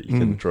potential that you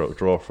can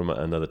draw from at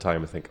another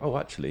time and think, oh,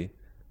 actually,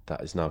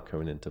 that is now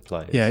coming into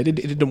play. Yeah, it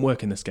didn't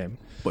work in this game,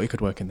 but it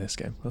could work in this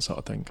game, that sort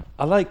of thing.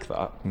 I like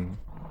that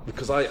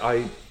because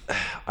I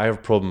have a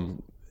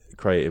problem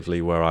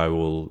creatively where I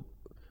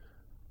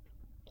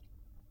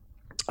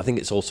think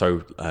it's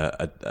also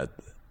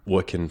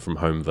working from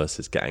home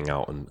versus getting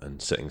out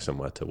and sitting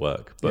somewhere to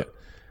work. But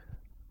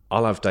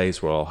I'll have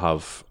days where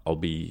I'll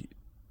be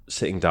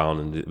sitting down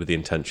and with the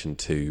intention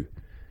to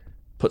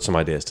put some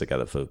ideas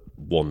together for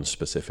one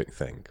specific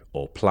thing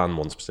or plan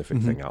one specific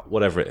thing out,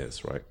 whatever it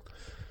is, right?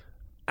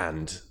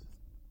 And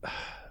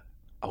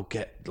I'll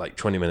get like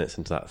 20 minutes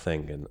into that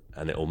thing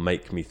and it'll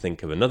make me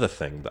think of another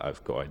thing that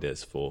I've got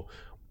ideas for,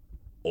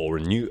 or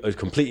a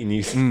completely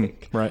new thing,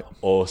 right?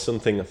 Or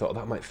something I thought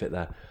that might fit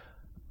there.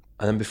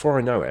 And then before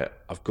I know it,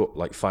 I've got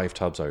like 5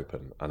 tabs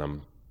open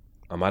and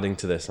I'm adding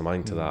to this, I'm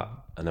adding to that,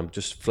 and I'm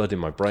just flooding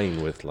my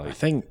brain with like... I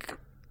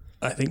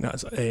think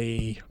that's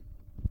a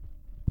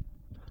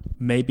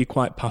maybe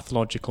quite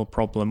pathological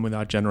problem with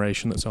our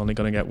generation that's only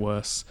going to get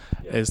worse,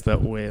 is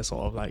that we're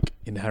sort of like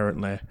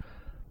inherently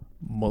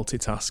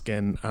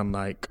multitasking and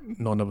like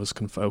none of us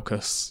can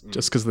focus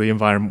just because of the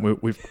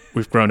environment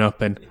we've grown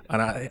up in.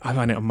 And I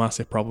find it a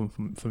massive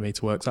problem for me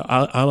to work. So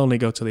I'll only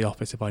go to the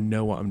office if I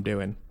know what I'm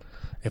doing.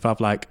 If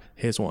I've like,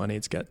 here's what I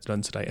need to get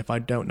done today. If I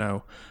don't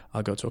know,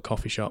 I'll go to a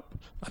coffee shop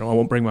and I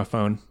won't bring my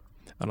phone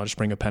and I'll just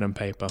bring a pen and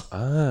paper.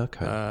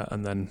 Okay.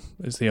 And then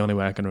it's the only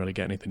way I can really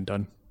get anything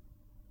done.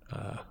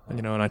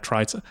 And I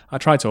try to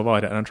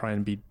avoid it and I try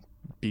and be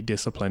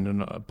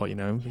disciplined. But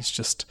it's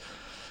just,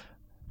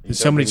 there's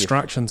so many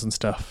distractions and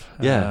stuff.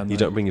 Yeah. You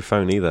don't bring your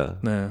phone either.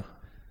 No.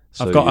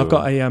 So I've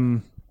got a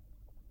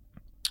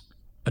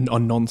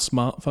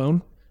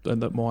non-smartphone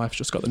that my wife's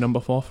just got the number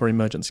for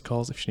emergency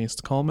calls if she needs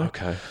to call me.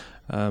 Okay.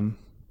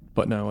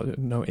 But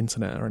no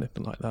internet or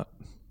anything like that.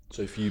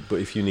 So if you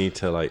need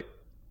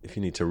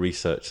to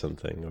research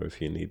something, or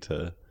if you need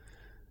to,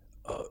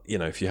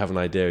 if you have an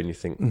idea and you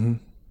think,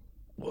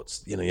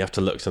 you have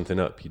to look something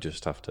up, you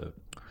just have to.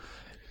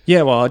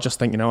 Yeah, well, I just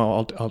think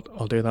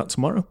I'll do that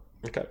tomorrow.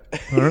 Okay.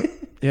 All right.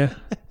 Yeah.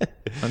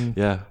 And,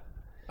 yeah.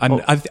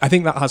 And I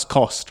think that has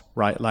cost,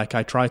 right? Like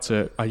I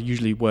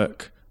usually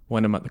work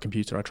when I'm at the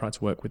computer. I try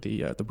to work with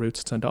the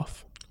router turned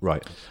off.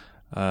 Right.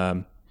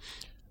 And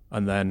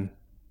then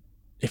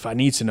if I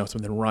need to know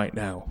something right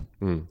now,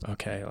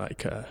 okay,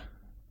 like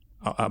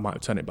I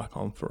might turn it back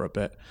on for a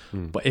bit.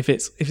 But if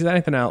it's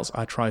anything else,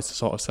 I try to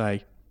sort of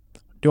say,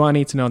 do I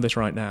need to know this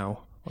right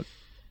now,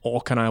 or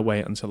can I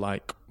wait until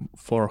like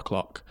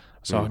 4:00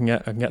 so I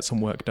can get some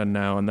work done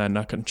now, and then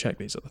I can check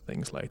these other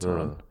things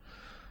later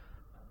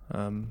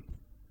on.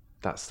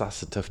 That's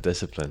a tough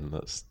discipline.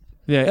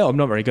 I'm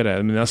not very good at it.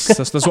 I mean, that's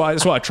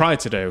what I try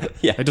to do.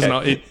 Yeah,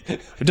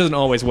 it doesn't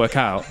always work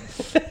out.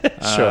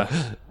 Sure.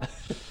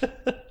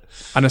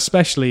 And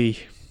especially,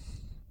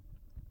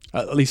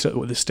 at least at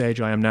the stage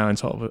I am now in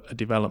sort of a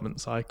development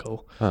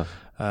cycle,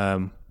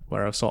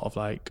 where I've sort of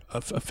like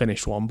I've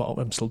finished one, but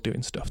I'm still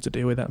doing stuff to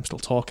do with it. I'm still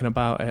talking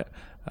about it,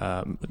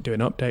 doing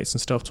updates and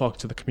stuff, talking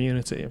to the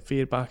community and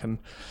feedback, and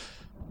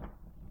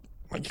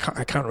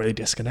I can't really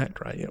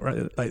disconnect, right?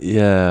 Like,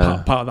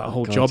 part of that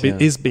whole job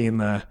is being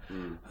there.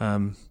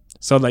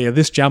 So like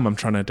this jam I'm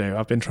trying to do,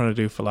 I've been trying to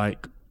do for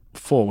like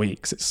 4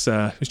 weeks. It's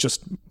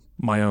just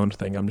my own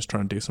thing. I'm just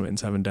trying to do something in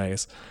 7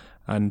 days,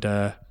 and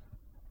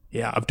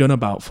I've done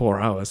about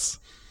 4 hours,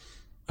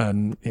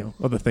 and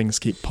other things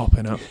keep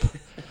popping up,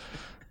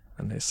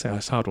 and it's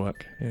hard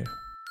work. Yeah.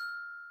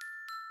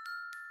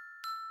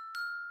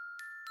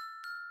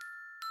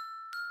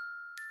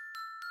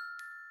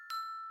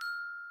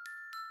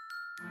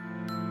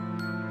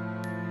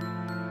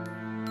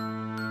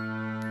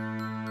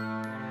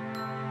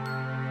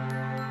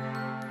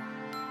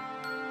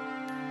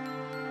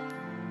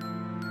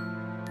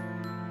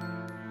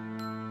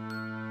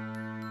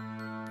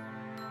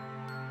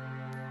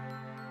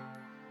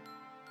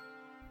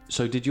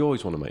 So did you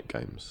always want to make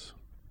games?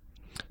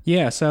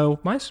 Yeah,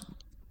 so my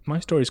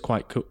story is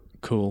quite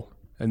cool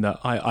in that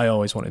I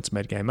always wanted to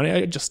make a game. And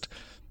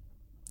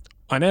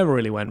I never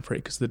really went for it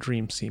because the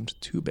dream seemed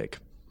too big.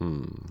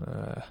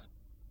 And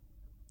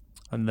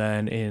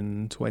then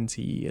in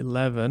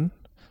 2011,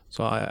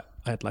 so I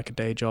had like a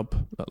day job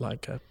at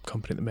like a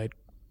company that made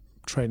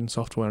trading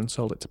software and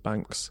sold it to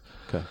banks.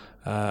 Okay.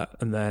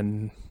 And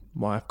then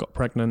my wife got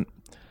pregnant,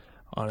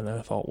 and then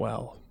I thought,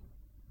 well,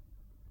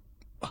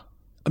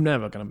 I'm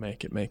never going to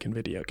make it making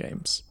video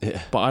games.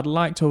 Yeah. But I'd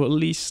like to at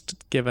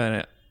least give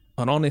it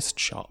an honest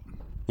shot.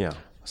 Yeah.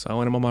 So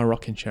when I'm on my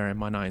rocking chair in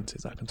my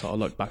 90s, I can sort of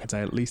look back and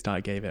say, at least I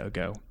gave it a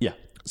go. Yeah.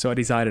 So I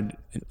decided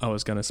I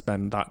was going to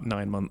spend that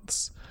 9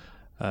 months,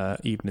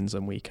 evenings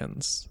and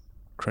weekends,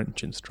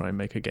 crunching to try and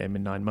make a game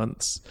in 9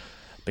 months,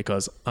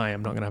 because I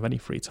am not going to have any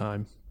free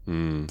time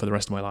for the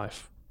rest of my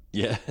life.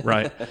 Yeah.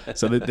 Right.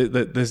 So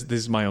this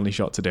is my only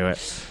shot to do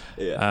it.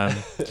 Yeah.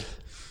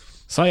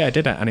 So I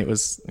did it, and it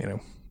was,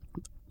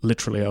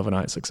 literally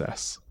overnight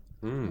success.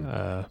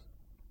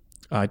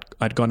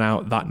 I'd gone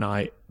out that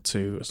night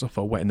to sort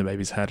of wetting the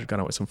baby's head. I'd gone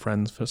out with some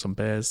friends for some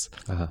beers,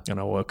 and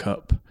I woke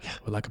up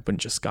with like a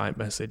bunch of Skype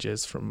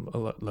messages from a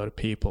load of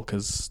people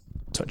because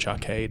Touch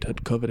Arcade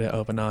had covered it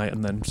overnight,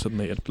 and then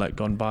suddenly it had like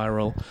gone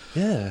viral.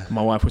 Yeah.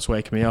 My wife was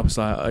waking me up. It's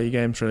like, "Are your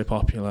games really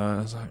popular?"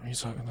 I was like, "What are you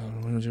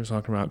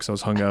talking about?" Because I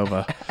was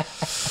hungover.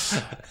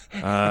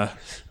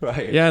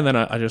 Right. Yeah, and then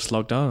I just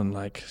logged on, and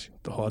like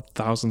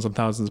thousands and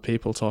thousands of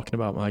people talking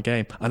about my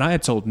game, and I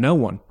had told no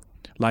one.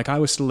 Like, I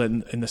was still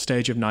in the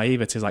stage of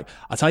naivety. It's like,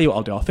 I'll tell you what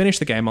I'll do. I'll finish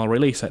the game, I'll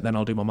release it, then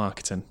I'll do my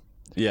marketing.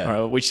 Yeah.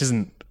 Right, which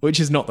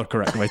is not the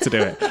correct way to do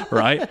it,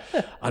 right?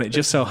 And it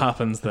just so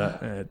happens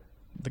that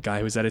the guy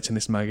who was editing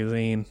this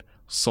magazine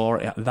saw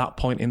it at that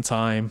point in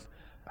time,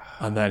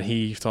 and then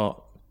he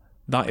thought,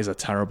 that is a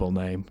terrible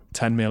name.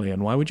 10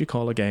 million. Why would you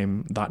call a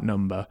game that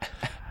number?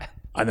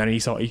 And then he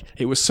thought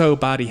it was so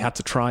bad he had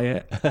to try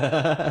it.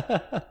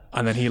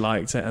 And then he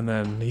liked it, and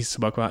then he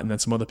spoke about it, and then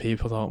some other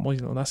people thought,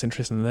 well, that's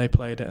interesting, and they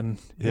played it, and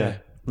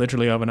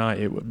literally overnight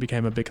it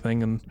became a big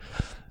thing, and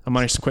I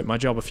managed to quit my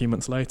job a few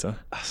months later.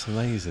 That's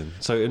amazing.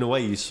 So in a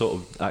way you sort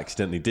of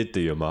accidentally did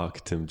do your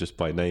marketing just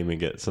by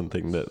naming it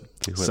something that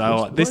people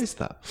went, what is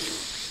that?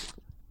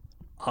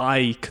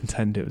 I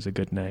contend it was a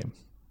good name,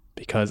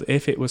 because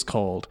if it was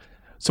called...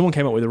 Someone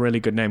came up with a really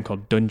good name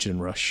called Dungeon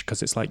Rush,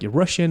 because it's like you're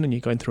rushing and you're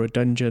going through a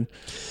dungeon,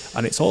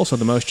 and it's also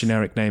the most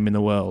generic name in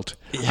the world.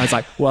 Yeah. I was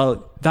like,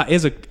 well, that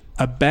is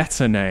a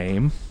better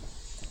name.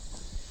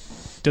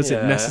 Does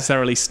it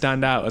necessarily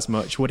stand out as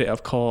much? Would it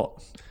have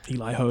caught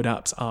Eli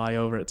Hodap's eye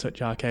over at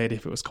Touch Arcade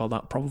if it was called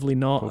that? Probably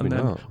not. Probably and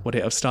then not. Would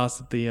it have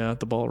started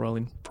the ball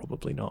rolling?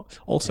 Probably not.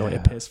 Also, it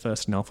appears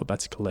first in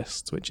alphabetical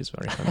lists, which is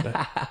very handy.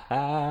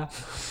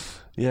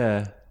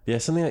 Yeah. Yeah,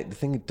 something like the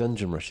thing with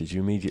Dungeon Rush is you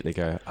immediately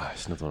go,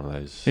 it's another one of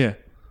those. Yeah.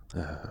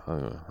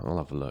 I'll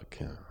have a look.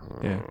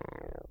 Yeah.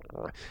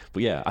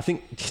 But yeah, I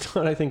think, you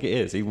know what I think it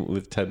is, even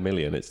with 10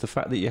 million, it's the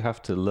fact that you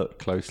have to look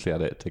closely at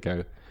it to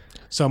go,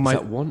 so is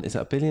that one? Is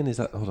that a billion? Is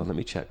that, hold on, let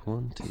me check.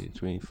 1, 2,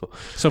 3, 4.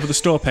 So for the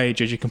store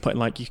pages, you can put in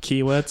like your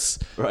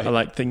keywords, right, or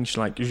like things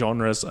like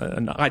genres,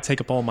 and I take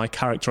up all my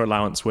character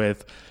allowance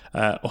with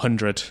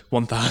 100,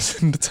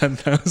 1,000,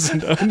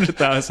 10,000,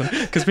 100,000,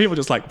 because people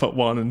just like put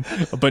one and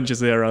a bunch of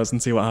zeros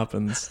and see what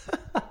happens.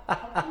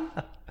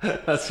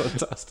 That's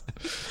fantastic.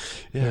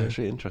 Yeah, it's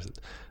really interesting.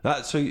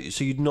 So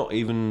you'd not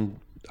even...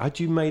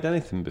 Had you made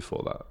anything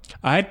before that?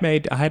 I had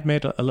made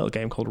a little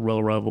game called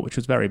Roll Rover, which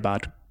was very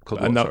bad.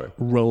 Called what, sorry?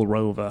 Roll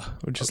Rover,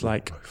 which is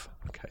like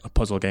a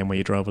puzzle game where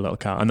you drove a little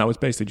car, and that was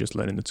basically just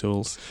learning the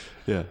tools.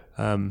 Yeah.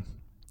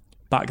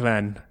 Back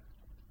then,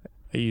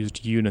 I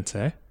used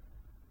Unity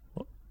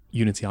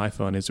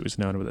iPhone, as it was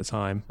known at the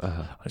time.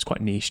 It's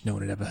quite niche. No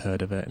one had ever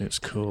heard of it, and it was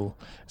cool.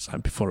 It's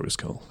like before it was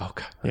cool.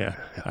 Okay.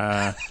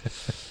 Yeah.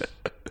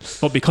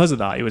 But because of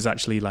that, it was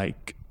actually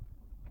like,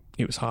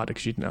 it was harder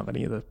because you didn't have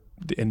any of the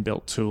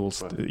inbuilt tools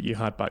that you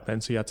had back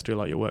then, so you had to do a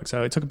lot of your work.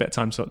 So it took a bit of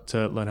time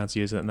to learn how to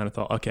use it, and then I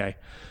thought, okay,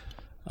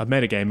 I've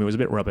made a game. It was a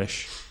bit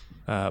rubbish,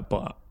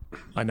 but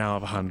I now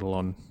have a handle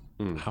on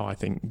how I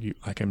think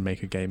I can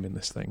make a game in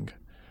this thing.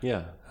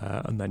 Yeah.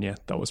 And then,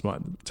 that was my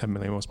 10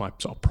 million was my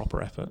sort of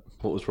proper effort.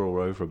 What was Roll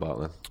Rover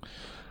about then?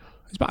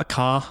 It's about a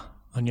car,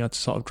 and you had to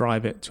sort of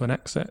drive it to an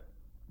exit.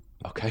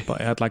 Okay.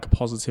 But it had like a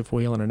positive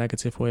wheel and a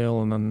negative wheel,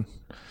 and then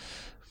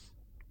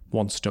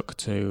one stuck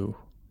to,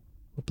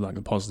 like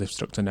the positive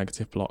stuck to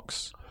negative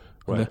blocks.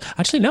 Right.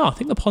 Actually, no, I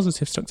think the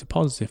positive stuck to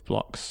positive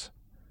blocks.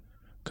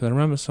 Because I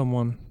remember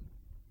someone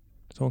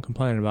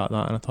complaining about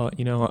that, and I thought,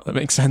 you know what, that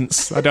makes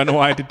sense. I don't know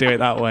why I did do it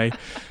that way.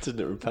 Didn't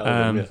it repel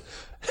them, yeah.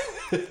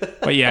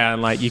 But yeah,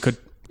 and like you could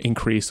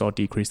increase or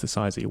decrease the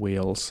size of your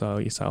wheels. So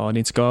you say, I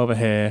need to go over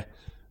here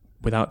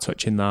without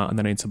touching that, and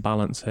then I need to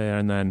balance here,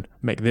 and then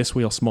make this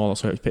wheel smaller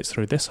so it fits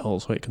through this hole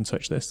so it can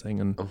touch this thing.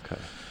 And okay.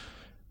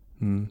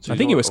 So I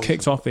think it was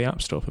kicked off the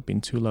App Store for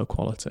being too low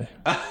quality.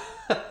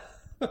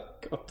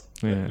 God.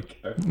 Yeah.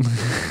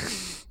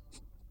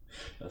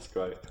 That's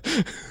great.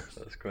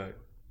 That's great.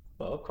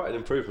 Well, quite an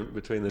improvement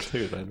between the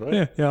two then,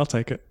 right? Yeah, I'll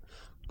take it.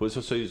 But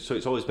so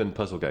it's always been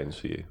puzzle games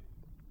for you.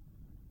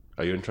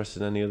 Are you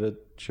interested in any other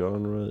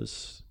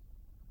genres?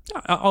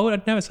 I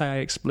would never say I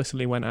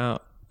explicitly went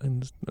out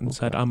and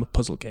said I'm a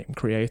puzzle game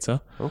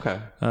creator. Okay.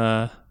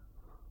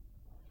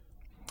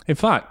 In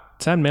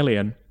fact, 10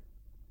 million,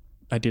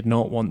 I did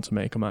not want to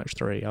make a match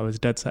 3. I was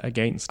dead set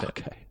against it.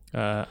 Okay.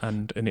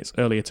 And in its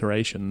early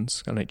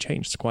iterations, and it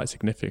changed quite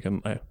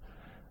significantly,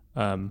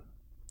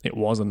 it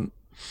wasn't.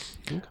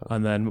 Okay.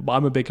 And then, but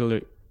I'm a big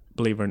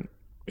believer in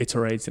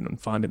iterating and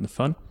finding the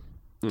fun.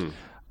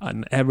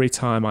 And every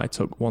time I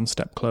took one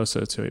step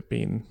closer to it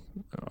being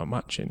a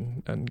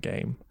matching and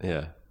game,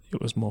 it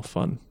was more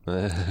fun.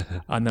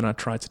 And then I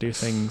tried to do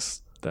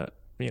things that,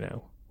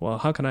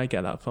 how can I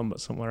get that fun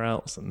but somewhere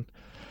else? And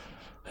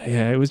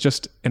it was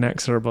just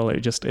inexorable.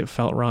 It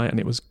felt right, and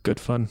it was good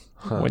fun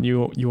when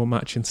you were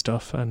matching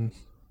stuff. And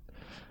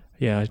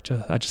I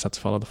just had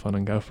to follow the fun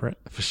and go for it.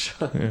 For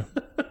sure. Yeah.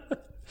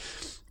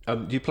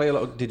 Did you play a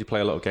lot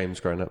of games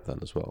growing up then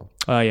as well?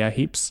 Yeah,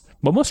 heaps.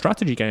 But more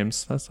strategy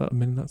games. That's how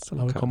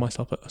I call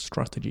myself, a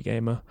strategy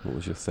gamer. What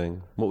was your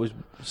thing?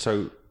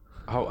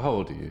 How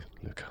old are you,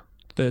 Luca?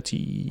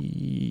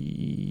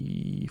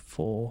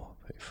 34.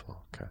 34.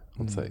 Okay,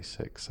 I'm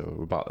 36, so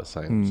we're about the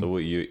same. So were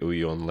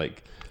you on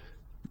like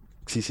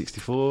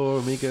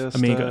C64, Amiga,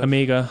 stuff?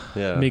 Amiga,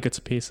 Yeah. Amiga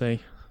to PC.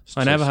 I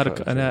So never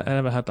strategy.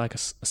 had like a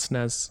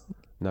SNES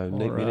No,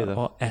 me or neither.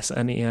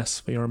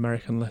 SNES for your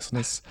American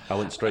listeners. I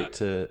went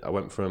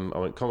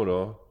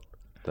Commodore,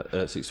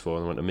 64,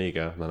 and I went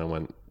Amiga, and then I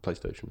went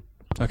PlayStation.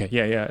 Okay,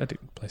 yeah, I did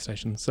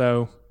PlayStation.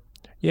 So,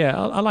 yeah,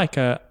 I like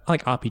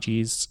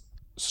RPGs,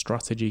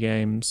 strategy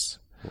games.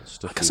 What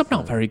stuff? Because I'm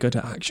not very good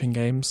at action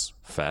games.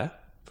 Fair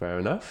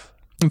enough.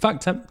 In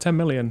fact, 10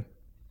 million,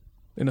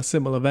 in a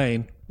similar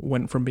vein,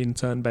 went from being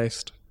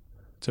turn-based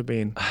to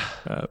being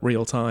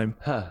real time.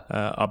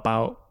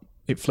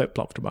 It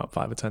flip-flopped about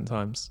 5 or 10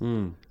 times.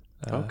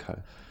 Okay.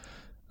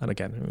 And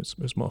again, it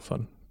was more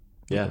fun.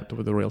 Yeah.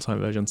 With the real-time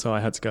version, so I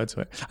had to go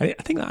to it. I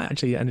think that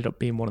actually ended up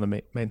being one of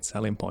the main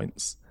selling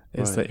points,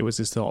 is that it was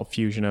this sort of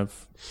fusion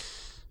of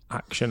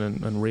action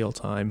and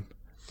real-time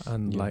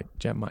and like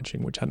jet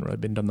matching, which hadn't really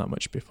been done that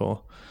much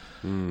before.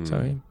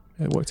 So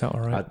it worked out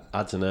all right.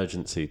 Adds an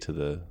urgency to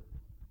the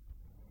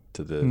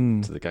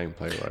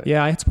gameplay, right?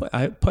 Yeah,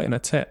 I put in a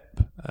tip,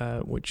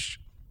 which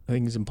I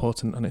think is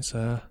important, and it's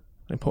an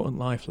important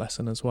life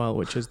lesson as well,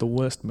 which is the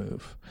worst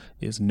move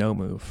is no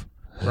move.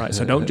 Right,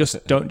 so don't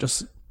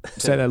just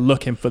say they're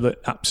looking for the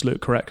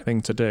absolute correct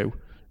thing to do.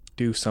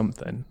 Do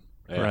something,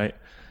 right?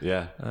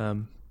 Yeah.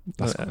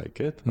 That's quite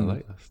good. I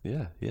like that.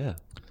 Yeah.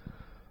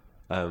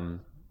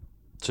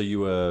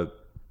 So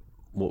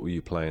what were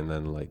you playing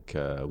then? Like,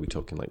 are we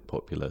talking like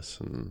Populous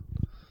and?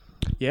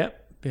 Yeah.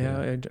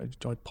 I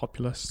enjoyed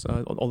Populous,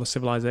 all the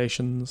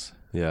civilizations.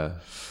 Yeah.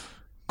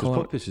 Because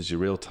Populous is your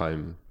real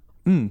time.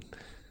 I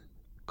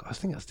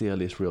think that's the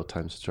earliest real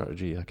time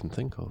strategy I can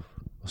think of.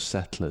 Or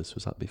Settlers,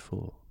 was that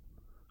before?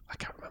 I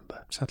can't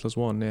remember. Settlers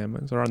 1, yeah,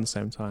 it was around the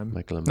same time.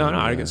 Megalomania. No,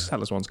 I guess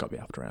Settlers 1's got to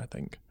be after it, I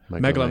think.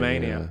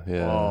 Megalomania.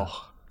 Yeah.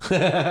 Oh,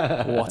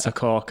 what a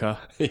corker.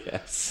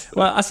 Yes.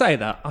 Well, I say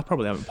that. I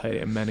probably haven't played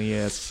it in many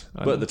years.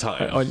 But at the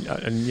time.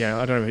 And yeah,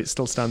 I don't know if it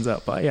still stands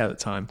up, but yeah, at the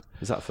time.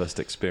 It's that first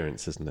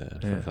experience, isn't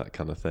it? Of that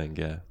kind of thing,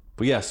 yeah.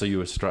 But yeah, so you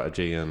were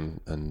strategy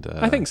and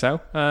I think so.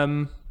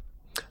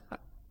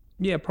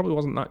 Yeah, probably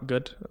wasn't that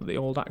good at the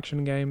old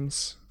action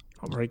games.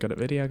 Not very good at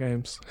video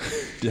games.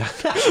 Yeah.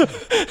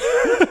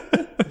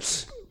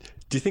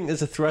 Do you think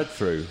there's a thread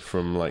through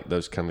from like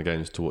those kind of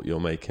games to what you're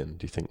making?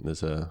 Do you think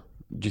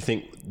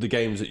the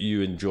games that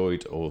you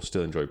enjoyed or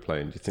still enjoy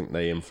playing, do you think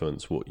they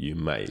influence what you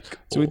make?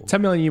 So with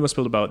 10 million You Must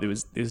Build a Boat,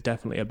 there's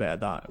definitely a bit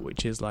of that,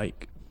 which is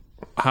like,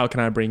 how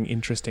can I bring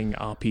interesting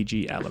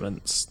RPG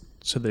elements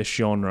to this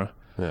genre?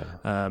 Yeah.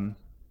 And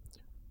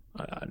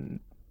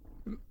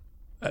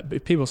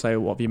if people say,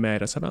 what have you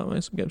made? I said,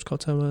 it's some games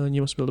called 10 Million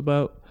You Must Build a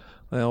Boat.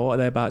 What are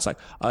they about? It's like,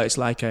 it's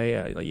like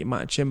like you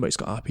match him, but it's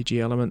got RPG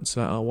elements.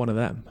 One of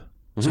them.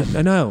 So,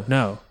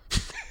 no.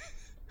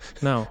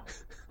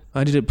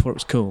 I did it before it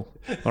was cool.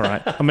 All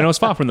right. I mean, I was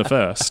far from the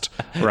first,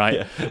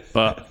 right? Yeah.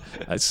 But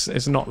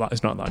it's not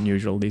that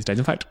unusual these days.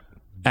 In fact,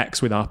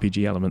 X with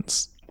RPG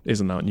elements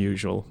isn't that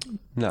unusual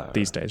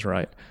these days,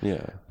 right?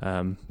 Yeah.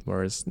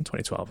 Whereas in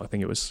 2012, I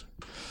think it was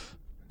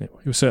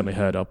certainly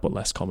heard of, but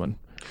less common.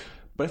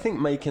 But I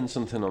think making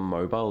something on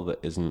mobile that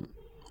isn't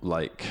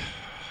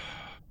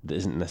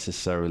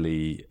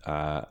necessarily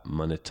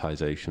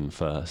monetization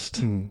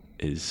first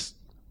is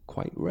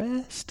quite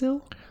rare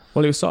still.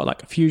 Well, it was sort of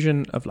like a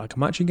fusion of like a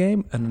matching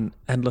game and an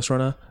endless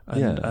runner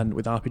and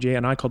with RPG,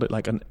 and I called it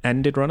like an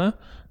ended runner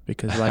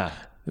because like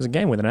there's a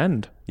game with an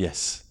end.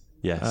 Yes.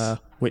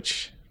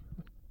 Which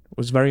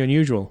was very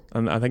unusual,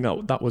 and I think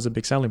that was a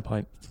big selling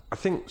point. I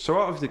think so.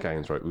 Out of the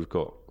games, right, we've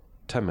got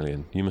 10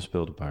 million. You Must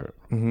Build a Boat.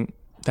 Mm-hmm.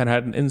 Then I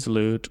had an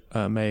Interlude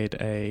made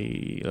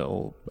a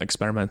little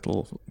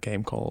experimental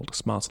game called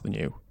Smarter Than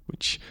You,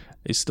 which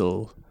is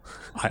still,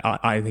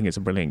 I think it's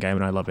a brilliant game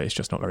and I love it. It's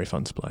just not very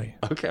fun to play.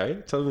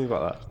 Okay, tell me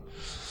about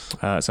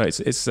that. So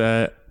it's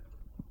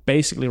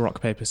basically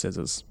rock, paper,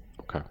 scissors.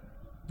 Okay.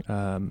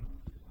 And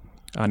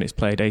it's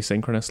played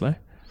asynchronously.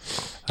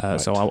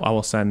 Right. So I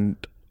will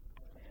send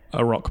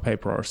a rock,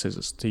 paper, or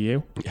scissors to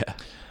you. Yeah.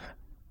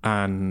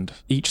 And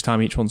each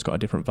time, each one's got a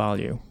different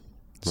value.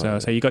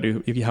 So you got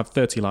to, if you have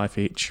 30 life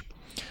each,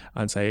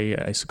 and say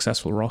a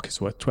successful rock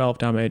is worth 12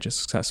 damage, a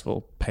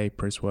successful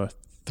paper is worth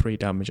 3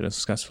 damage, and a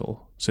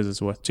successful scissors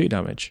is worth 2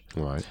 damage.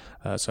 Right.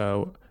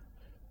 So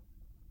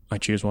I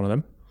choose one of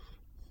them,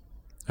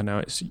 and now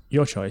it's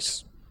your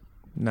choice.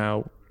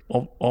 Now,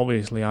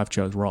 obviously, I've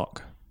chose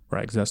rock,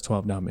 right? Because that's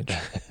 12 damage.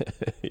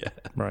 Yeah.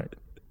 Right.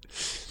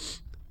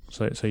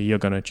 So you're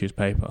going to choose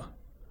paper.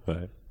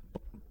 Right.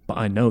 But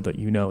I know that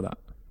you know that.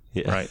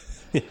 Yeah. Right.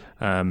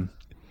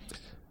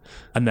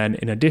 And then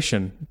in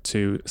addition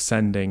to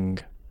sending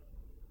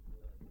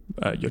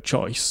your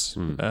choice,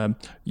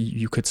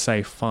 you could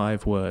say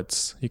 5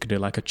 words. You could do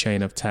like a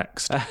chain of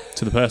text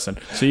to the person.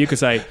 So you could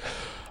say,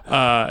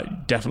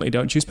 definitely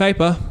don't choose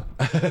paper.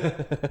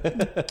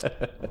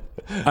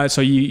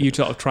 So you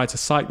sort of try to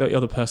psych the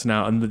other person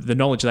out, and the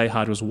knowledge they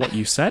had was what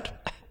you said.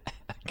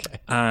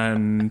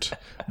 and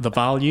the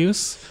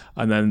values,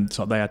 and then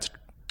so they had to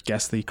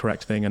guess the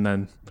correct thing, and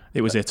then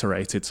it was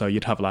iterated. So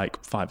you'd have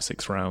like 5 or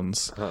 6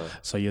 rounds.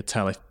 So you'd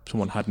tell if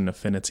someone had an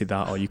affinity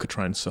that, or you could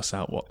try and suss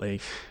out what they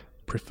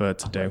preferred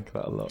to do. Like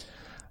that a lot.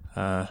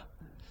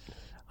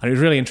 And it was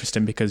really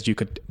interesting because you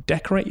could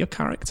decorate your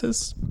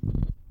characters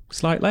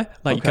slightly.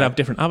 Like you could have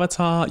different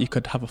avatar, you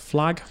could have a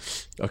flag.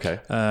 Okay.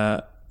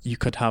 You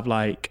could have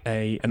like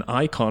an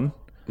icon,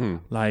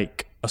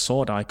 like a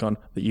sword icon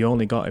that you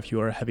only got if you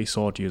were a heavy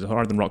sword user.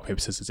 Rather than rock,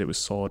 paper, scissors, it was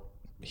sword,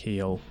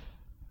 heal,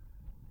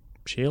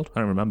 shield.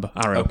 I don't remember.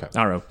 Arrow.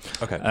 Arrow.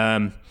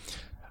 Okay.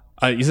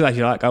 He's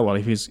actually like, oh well,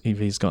 if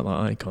he's got that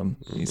icon,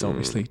 he's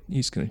obviously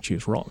he's going to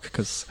choose rock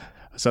because.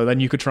 So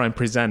then you could try and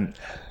present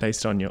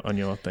based on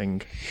your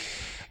thing.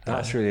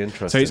 That's really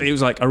interesting. So it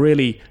was like a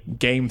really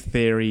game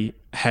theory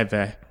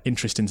heavy,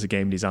 interest into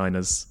game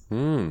designers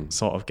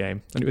sort of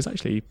game, and it was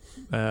actually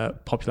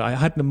popular. I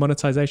had a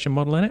monetization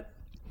model in it,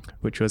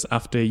 which was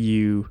after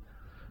you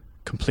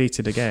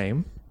completed a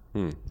game,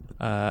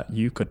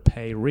 you could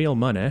pay real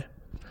money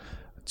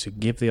to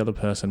give the other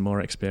person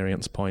more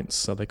experience points,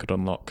 so they could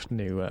unlock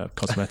new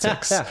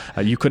cosmetics.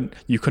 You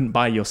couldn't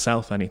buy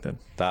yourself anything.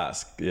 I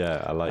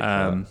like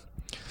that.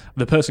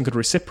 The person could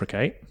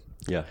reciprocate.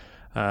 Yeah.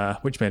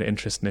 Which made it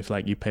interesting. If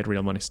like you paid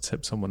real money to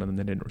tip someone and then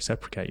they didn't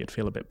reciprocate, you'd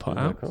feel a bit put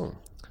out. Cool.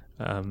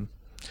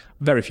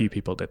 Very few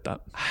people did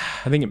that.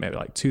 I think it made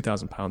like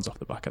 £2,000 off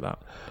the back of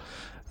that.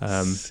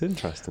 It's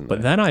interesting.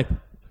 But then it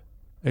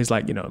was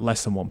like,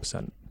 less than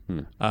 1%.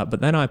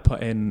 But then I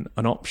put in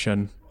an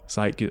option. It's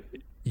like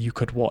you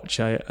could watch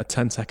a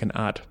 10-second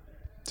ad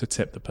to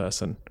tip the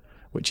person,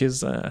 which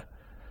is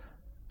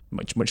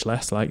much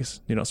less. Like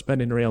you're not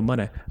spending real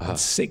money. And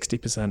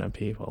 60% of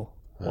people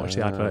watch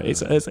the advert.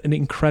 It's an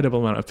incredible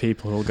amount of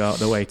people who'll go out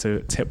their way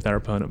to tip their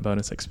opponent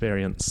bonus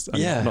experience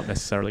and not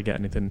necessarily get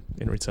anything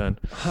in return.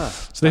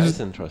 So this is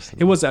interesting.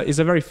 It's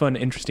a very fun,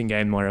 interesting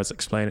game where I was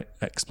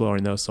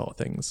exploring those sort of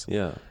things.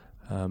 Yeah.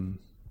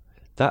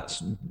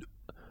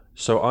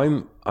 So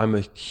I'm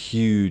a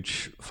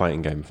huge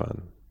fighting game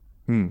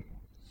fan.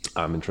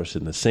 I'm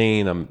interested in the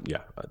scene. I'm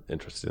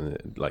interested in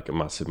it, like a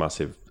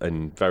massive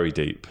and very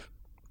deep,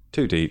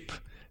 too deep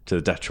to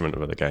the detriment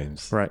of other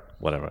games. Right.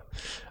 Whatever.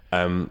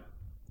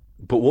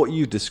 But what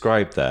you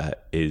described there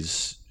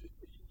is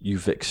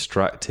you've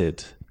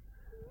extracted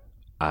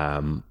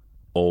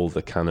all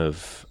the kind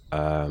of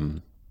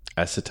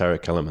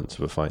esoteric elements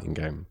of a fighting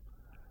game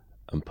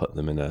and put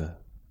them in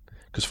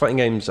because fighting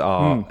games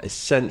are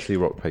essentially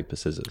rock, paper,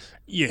 scissors.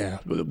 Yeah,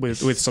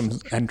 with some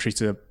entry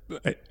to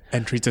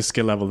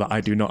skill level that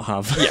I do not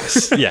have.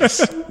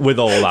 Yes, with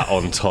all that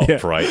on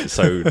top, right?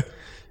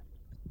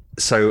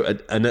 So,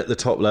 and at the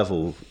top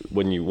level,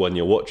 when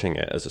you're watching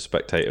it as a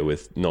spectator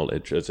with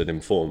knowledge, as an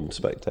informed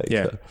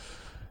spectator,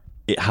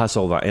 it has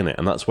all that in it,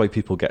 and that's why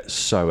people get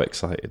so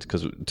excited.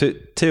 Because to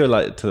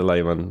the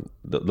layman,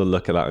 they'll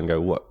look at that and go,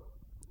 "What?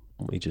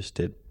 We just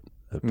did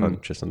a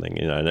punch or something,"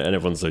 and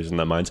everyone's losing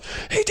their minds.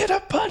 He did a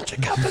punch! I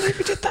can't believe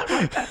he did that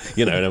right there.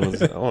 And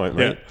everyone's like, "All right,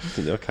 mate,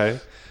 okay."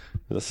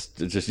 That's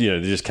just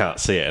they just can't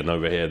see it, and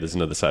over here, there's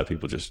another set of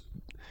people just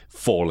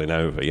falling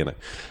over,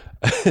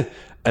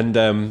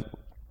 And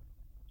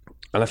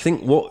I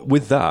think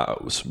with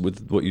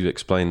what you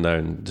explained there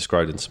and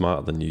described in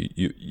Smarter Than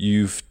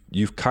you've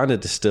kind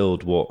of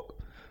distilled what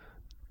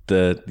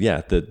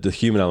the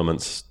human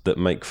elements that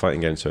make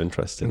fighting games so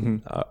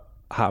interesting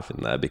have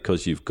in there,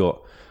 because you've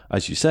got,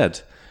 as you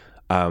said,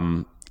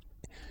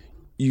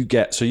 you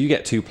get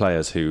 2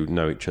 players who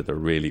know each other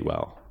really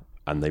well,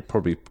 and they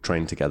probably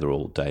train together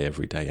all day,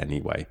 every day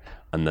anyway.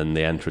 And then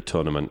they enter a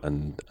tournament,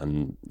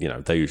 and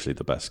they're usually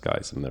the best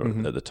guys, and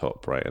they're at the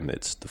top, right? And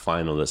it's the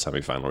final, the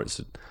semi-final. It's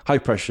a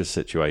high-pressure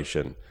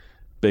situation,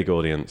 big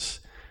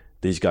audience.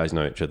 These guys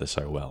know each other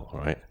so well,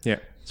 right? Yeah.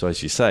 So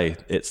as you say,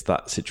 it's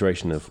that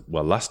situation of,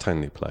 well, last time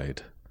they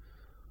played,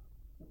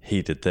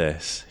 he did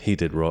this, he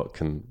did rock,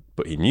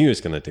 but he knew he was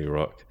going to do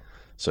rock,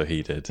 so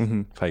he did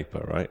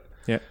paper, right?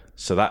 Yeah.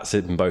 So that's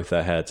in both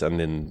their heads, and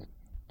then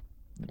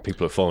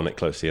people are following it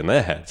closely in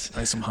their heads.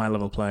 There's some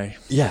high-level play.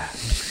 Yeah.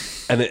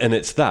 And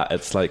it's that.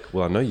 It's like,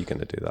 well, I know you're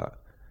going to do that,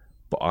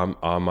 but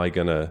am I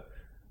going to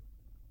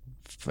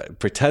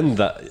pretend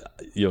that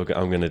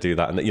I'm going to do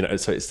that?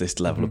 And so it's this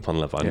level upon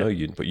level. I know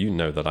you, but you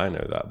know that I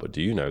know that. But do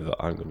you know that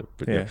I'm going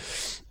to? Yeah.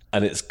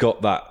 And it's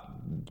got that.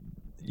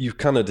 You've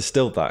kind of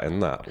distilled that in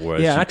that.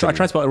 I tried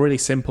to put a really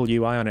simple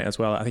UI on it as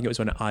well. I think it was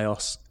when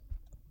iOS.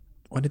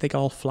 When did they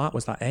go all flat?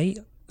 Was that 8,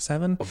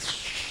 7?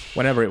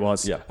 Whenever it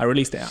was, I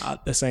released it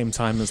at the same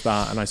time as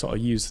that, and I sort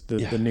of used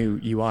the new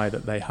UI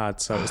that they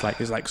had, so it was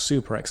like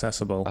super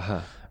accessible.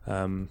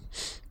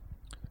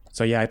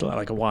 So I had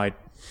like a wide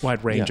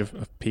range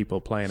of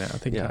people playing it. I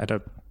think I had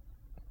a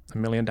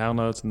million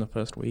downloads in the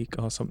first week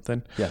or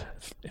something. Yeah.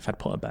 If I'd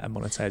put a better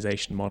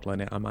monetization model in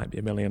it, I might be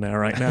a millionaire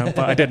right now,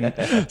 but I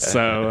didn't.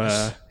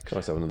 So can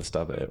I have another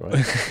stab at it,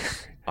 right?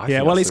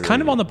 Well, it's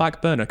kind of on the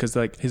back burner because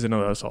here's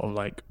another sort of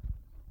like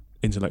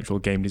intellectual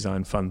game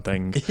design fun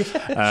thing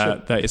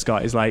that it's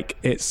got is like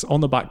it's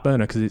on the back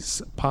burner because it's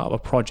part of a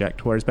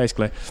project, whereas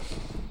basically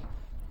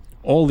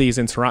all these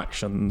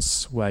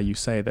interactions where you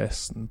say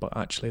this, but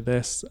actually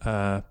this,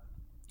 it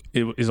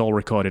is all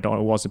recorded, or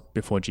it was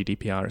before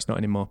GDPR. It's not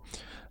anymore.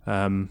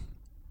 And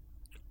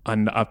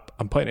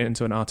I'm putting it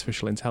into an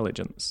artificial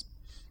intelligence,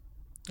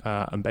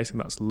 and basically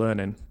that's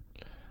learning,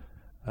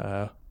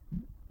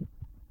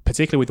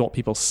 particularly with what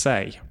people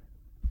say.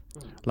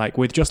 Like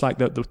with just like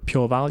the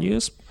pure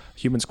values,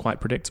 humans are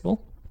quite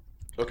predictable.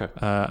 Okay.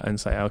 And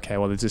say, okay,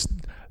 well, it's just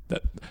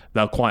that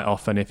they'll quite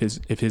often, if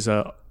it's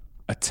a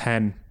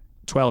 10,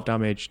 12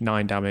 damage,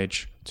 9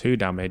 damage, 2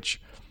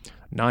 damage,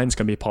 9's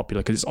going to be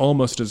popular because it's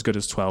almost as good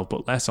as 12,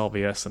 but less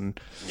obvious. And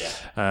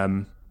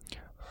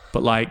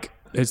but like,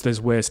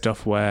 there's weird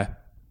stuff where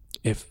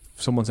if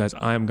someone says,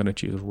 I am going to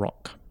choose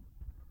rock,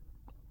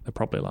 they're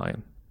probably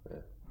lying. Yeah.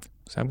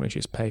 So I'm going to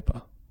choose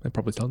paper, they're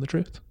probably telling the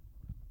truth.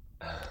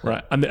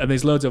 Right. And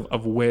there's loads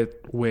of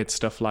weird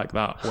stuff like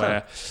that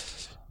where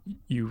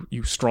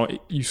you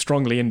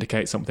strongly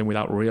indicate something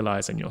without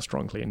realizing you're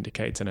strongly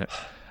indicating it.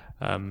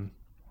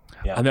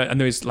 Yeah. And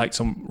there's like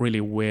some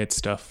really weird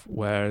stuff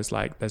where it's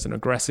like there's an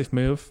aggressive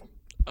move,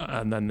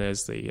 and then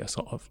there's the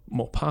sort of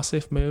more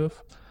passive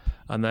move,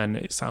 and then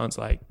it sounds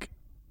like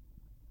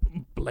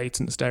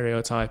blatant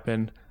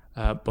stereotyping,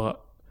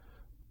 but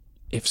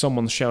if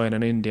someone's showing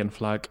an Indian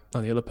flag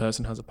and the other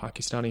person has a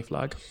Pakistani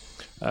flag,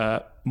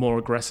 more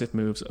aggressive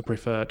moves are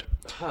preferred.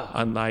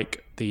 And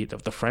like the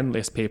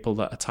friendliest people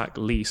that attack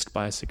least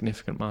by a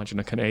significant margin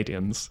are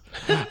Canadians.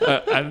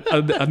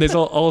 And there's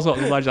all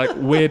sorts of like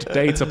weird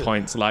data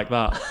points like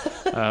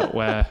that,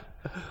 where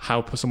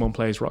how someone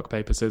plays rock,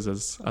 paper,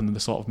 scissors and the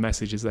sort of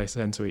messages they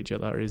send to each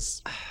other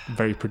is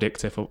very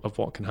predictive of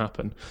what can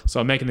happen. So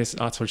I'm making this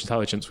artificial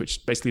intelligence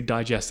which basically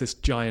digests this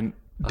giant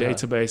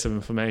database of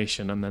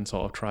information and then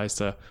sort of tries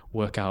to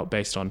work out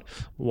based on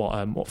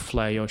what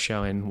flair you're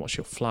showing, what's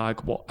your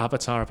flag, what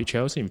avatar have you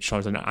chosen. You've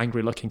chosen an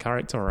angry looking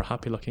character or a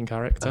happy looking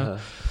character.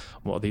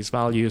 What are these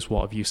values?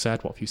 What have you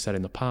said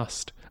in the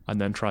past? And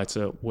then try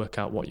to work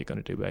out what you're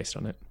going to do based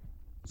on it.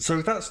 So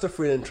if that stuff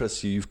really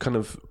interests you, you've kind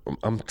of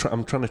I'm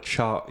trying to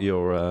chart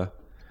your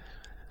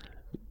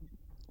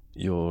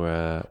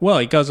well,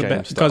 it goes a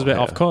bit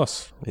off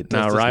course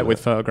now, right?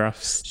 With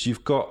photographs. So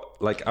you've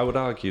got, like, I would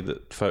argue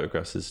that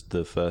Photographs is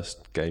the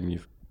first game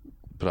you've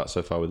put out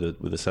so far with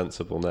a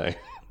sensible name.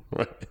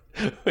 Right?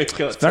 It's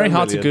very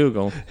hard to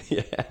Google.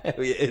 Yeah, it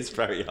is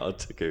very hard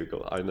to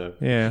Google. I know.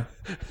 Yeah,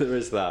 there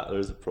is that. There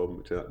is a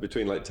problem between that.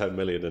 Between like 10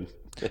 million and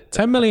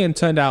 10 million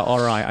turned out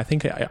all right. I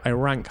think I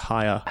rank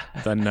higher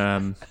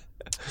than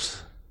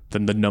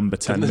the number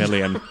 10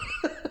 million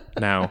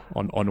now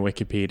on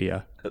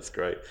Wikipedia. That's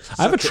great.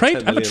 I have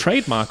a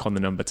trademark on the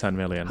number 10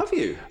 million. Have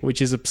you?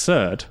 Which is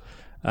absurd.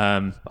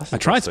 I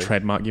tried to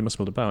trademark You Must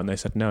Build a Boat, and they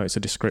said no, it's a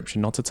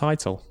description, not a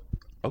title.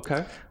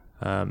 Okay.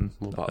 Well,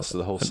 that's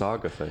the whole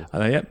saga thing.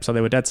 So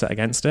they were dead set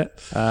against it.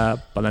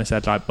 But then I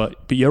said, right, but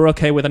you're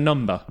okay with a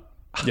number.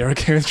 You're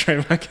okay with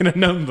trademarking a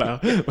number.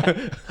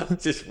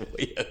 That's just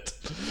weird.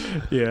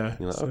 Yeah.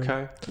 You're like,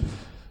 okay.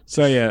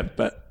 So yeah,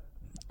 but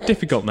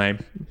difficult name.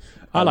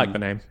 I like the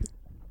name.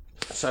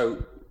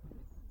 So,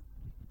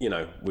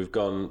 we've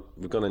gone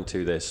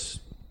into this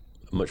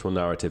much more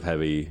narrative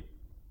heavy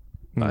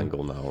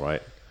angle now,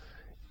 right?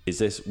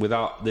 This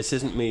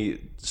isn't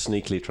me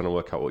sneakily trying to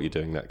work out what you're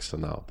doing next for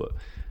now, but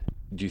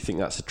do you think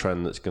that's a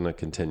trend that's going to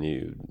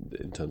continue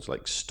in terms of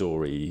like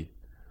story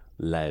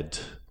led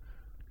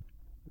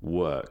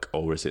work,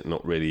 or is it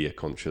not really a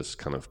conscious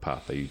kind of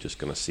path? Are you just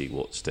going to see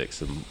what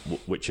sticks and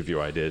which of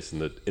your ideas in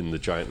the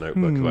giant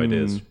notebook of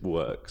ideas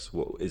works?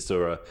 Is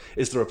there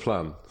a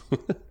plan?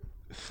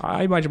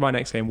 I imagine my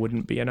next game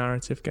wouldn't be a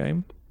narrative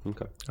game.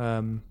 Okay.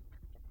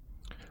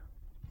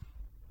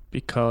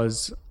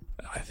 Because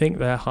I think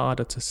they're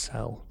harder to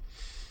sell.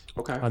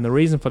 Okay. And the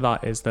reason for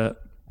that is that,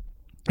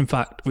 in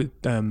fact,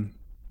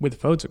 with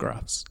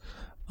Photographs,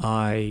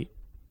 I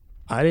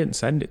didn't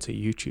send it to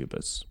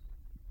YouTubers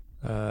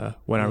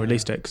when I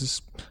released it,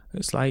 because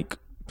it's like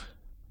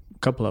a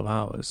couple of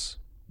hours,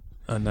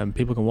 and then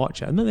people can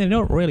watch it, and then they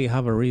don't really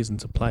have a reason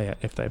to play it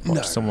if they've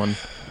watched someone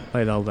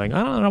play the whole thing.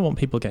 I don't want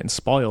people getting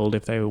spoiled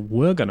if they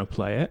were going to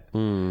play it.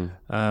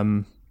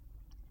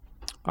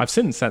 I've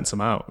since sent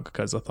some out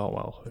because I thought,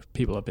 well, if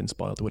people have been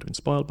spoiled, they would have been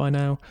spoiled by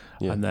now.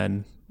 Yeah. And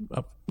then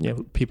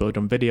people have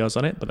done videos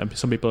on it, but then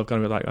some people have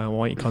gone to be like, oh,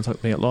 why don't you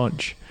contact me at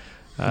launch?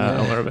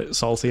 And we're a bit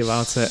salty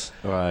about it.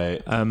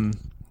 Right.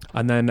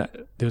 And then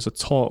there was a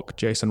talk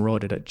Jason Rowe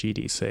did at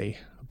GDC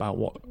about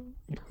what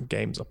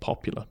games are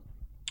popular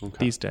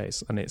these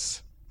days, and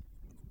it's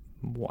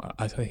what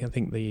I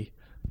think the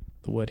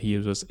word he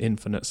used was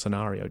infinite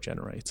scenario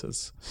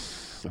generators,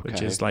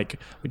 which is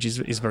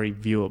very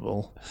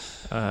viewable,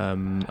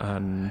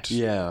 and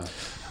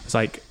it's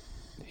like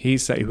he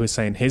was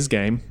saying his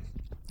game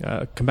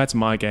compared to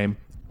my game,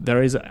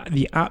 there is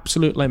the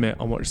absolute limit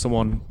on what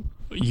someone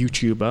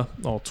YouTuber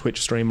or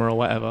Twitch streamer or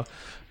whatever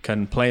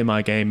can play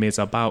my game is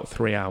about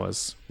 3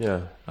 hours.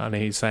 Yeah. And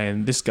he's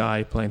saying this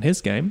guy playing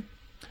his game,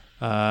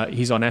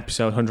 he's on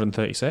episode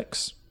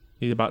 136.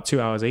 He's about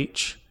 2 hours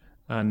each.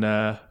 And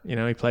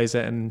he plays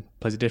it and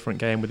plays a different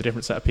game with a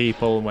different set of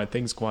people, and where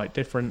things are quite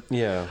different.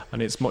 Yeah,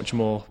 and it's much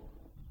more,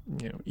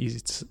 easy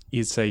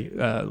to say.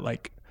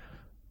 Like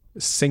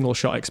single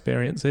shot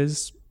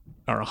experiences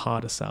are a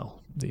harder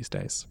sell these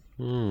days.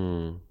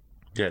 Yeah,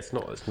 it's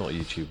not a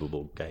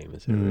YouTubeable game,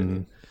 is it?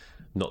 Really?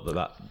 Not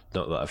that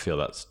I feel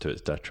that's to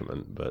its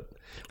detriment. But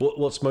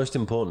what's most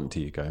important to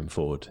you going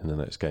forward in the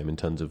next game in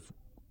terms of?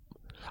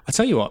 I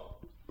tell you what,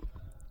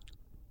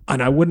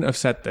 and I wouldn't have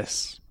said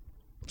this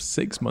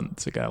 6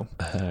 months ago,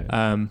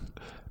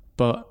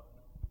 but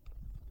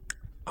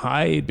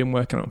I'd been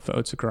working on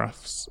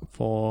photographs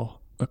for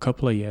a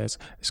couple of years.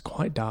 It's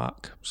quite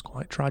dark. It's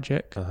quite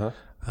tragic.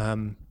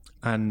 And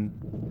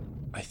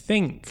I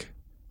think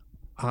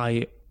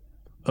I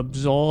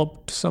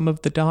absorbed some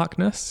of the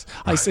darkness.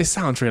 It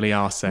sounds really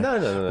arsey.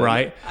 No.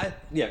 Right?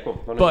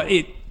 Go on. But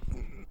it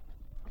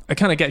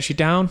kind of gets you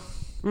down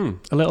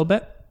a little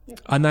bit.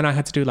 And then I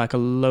had to do like a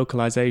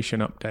localization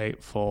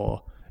update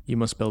for You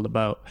Must Build a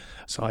Boat.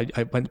 So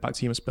I went back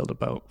to You Must Build a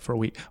Boat for a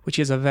week, which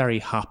is a very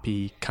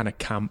happy, kind of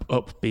camp,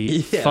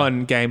 upbeat,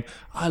 fun game.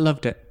 I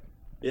loved it.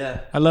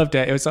 Yeah. I loved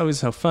it. It was always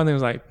so fun. It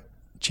was like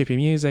chippy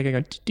music and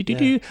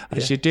going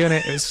as you're doing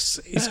it.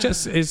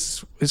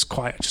 It's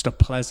quite just a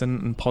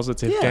pleasant and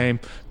positive game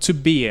to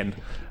be in.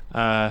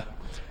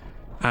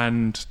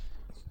 And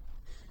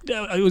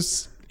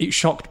it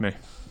shocked me.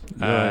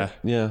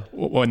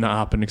 When that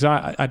happened, because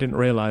I didn't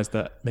realize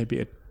that maybe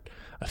it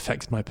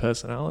affected my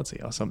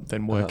personality or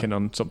something, working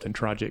on something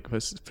tragic for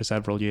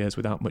several years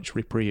without much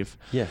reprieve.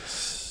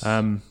 Yes.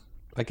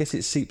 I guess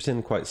it seeps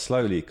in quite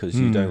slowly because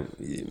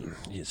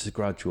it's a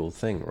gradual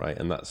thing, right?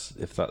 And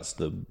if that's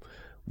the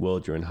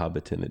world you're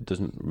inhabiting, it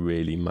doesn't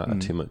really matter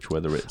too much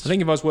whether it's... I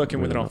think if I was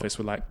working with an office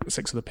with like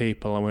 6 other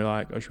people and we're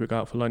like, oh, should we go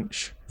out for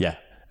lunch? Yeah.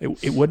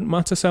 It wouldn't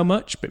matter so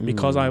much, but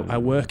because I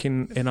work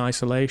in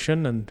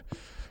isolation and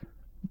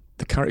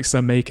the characters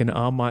I'm making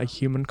are my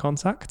human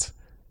contact.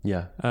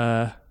 Yeah.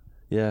 I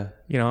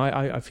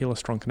feel a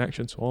strong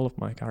connection to all of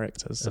my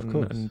characters. Of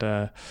course.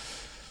 And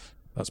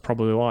that's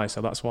probably why.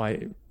 So that's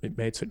why it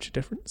made such a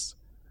difference.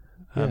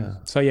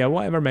 So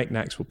whatever I make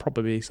next will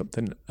probably be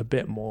something a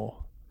bit more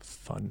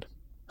fun.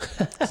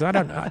 Because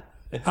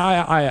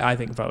I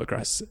think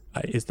Photographs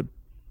is the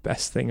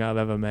best thing I've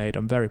ever made.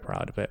 I'm very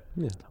proud of it.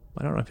 Yeah.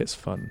 I don't know if it's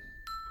fun.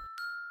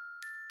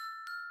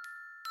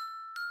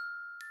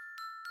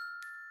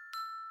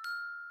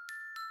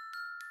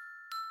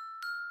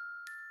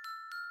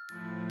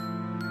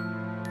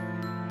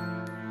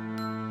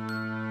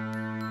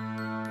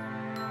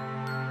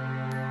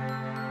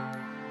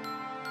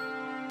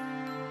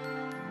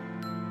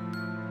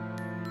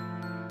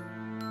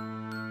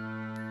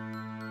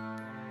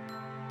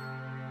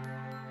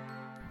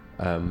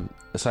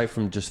 Aside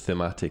from just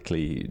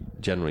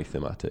generally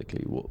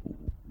thematically, what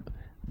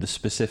the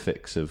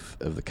specifics of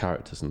the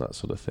characters and that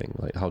sort of thing,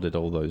 like how did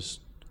all those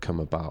come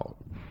about?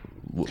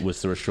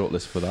 Was there a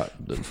shortlist for that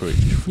for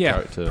each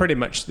character? Pretty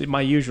much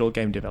my usual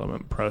game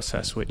development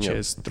process, which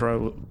is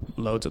throw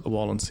loads at the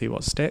wall and see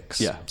what sticks.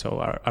 Yeah. So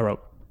I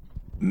wrote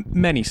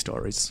many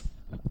stories.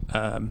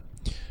 There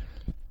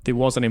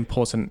was an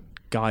important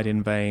guide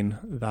in vein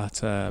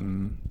that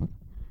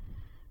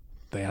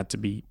they had to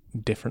be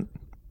different.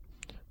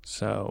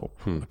 So,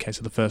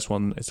 so the first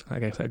one is, I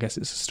guess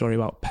it's a story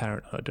about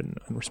parenthood and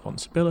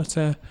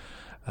responsibility.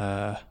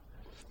 But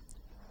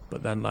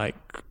then, like,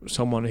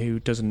 someone who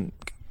doesn't,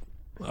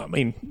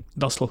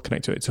 they'll still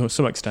connect to it to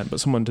some extent,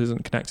 but someone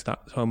doesn't connect to that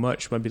so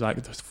much. Maybe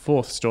like the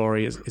fourth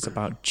story is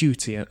about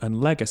duty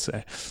and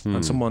legacy,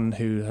 and someone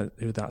who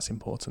that's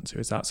important to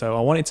is that. So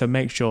I wanted to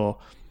make sure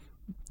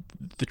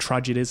the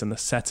tragedies and the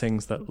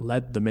settings that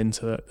led them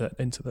into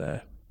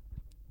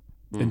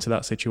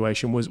that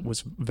situation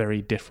was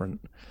very different.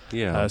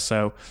 Yeah.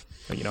 So,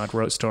 I'd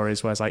wrote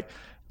stories where it's like,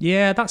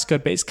 yeah, that's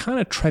good, but it's kind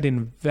of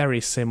treading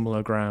very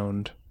similar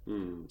ground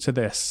to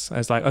this.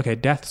 It's like, okay,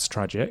 death's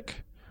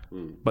tragic,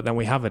 but then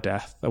we have a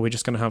death. Are we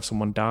just going to have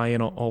someone die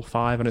in all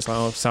 5? And it's like,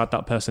 oh, sad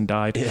that person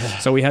died. Yeah.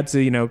 So we had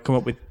to, come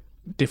up with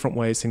different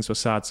ways things were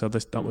sad. So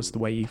that was the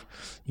way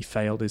he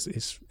failed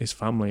his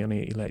family, and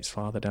he let his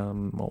father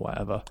down or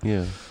whatever.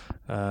 Yeah.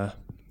 For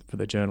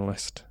the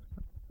journalist.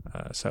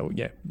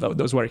 That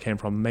was where it came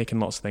from, making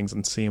lots of things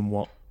and seeing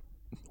what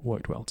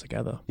worked well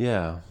together.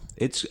 Yeah,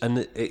 I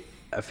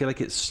feel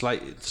like it's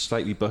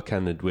slightly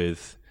bookended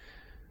with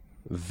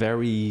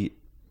very,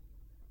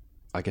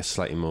 I guess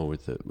slightly more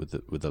with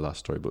the last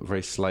story, but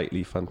very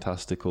slightly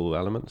fantastical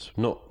elements.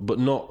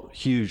 Not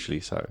hugely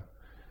so.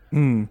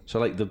 So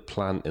like the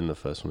plant in the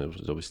first one, it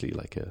was obviously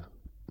like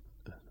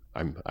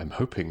I'm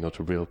hoping not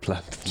a real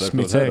plant. Just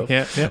me too.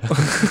 Yeah.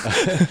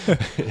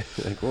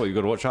 Like, well, you've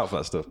got to watch out for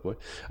that stuff, boy.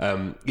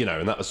 And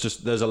that was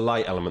just, there's a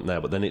light element there,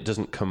 but then it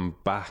doesn't come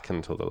back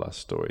until the last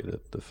story,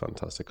 the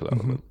fantastical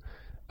element.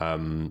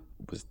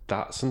 Was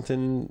that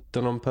something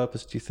done on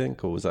purpose, do you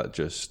think? Or was that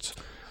just,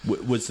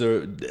 was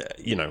there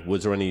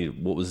any,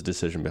 what was the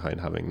decision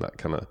behind having that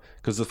kind of,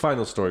 because the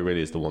final story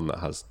really is the one that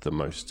has the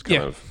most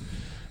kind of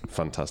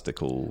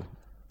fantastical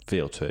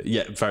feel to it.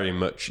 Yet very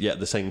much, yet at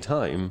the same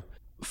time,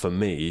 for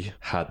me,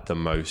 had the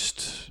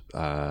most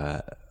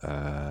I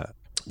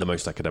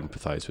could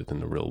empathise with in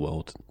the real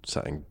world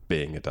setting,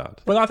 being a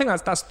dad. Well, I think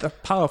that's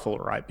powerful,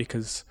 right?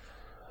 Because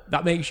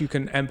that makes you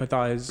can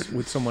empathise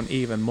with someone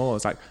even more.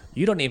 It's like,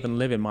 you don't even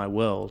live in my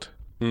world,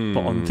 but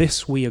on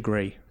this we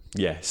agree.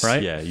 Yes,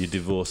 right? Yeah, you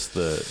divorce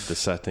the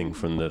setting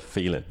from the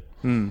feeling.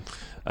 And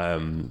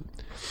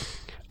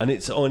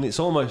it's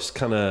almost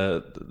kind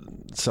of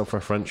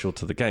self-referential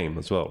to the game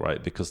as well,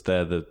 right? Because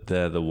they're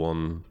the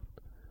one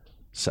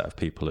set of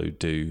people who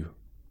do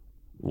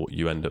what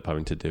you end up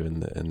having to do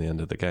in the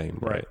end of the game,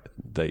 right?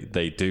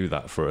 They do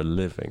that for a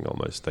living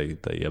almost.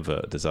 They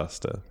avert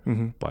disaster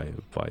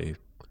by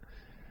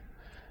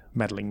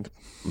meddling,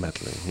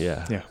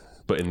 yeah,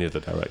 but in the other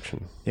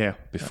direction,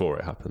 before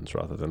it happens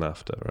rather than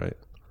after, right?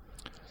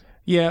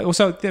 Yeah.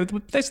 Also,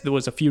 there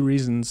was a few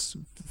reasons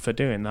for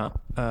doing that.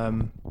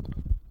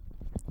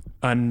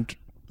 And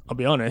I'll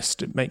be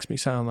honest, it makes me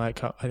sound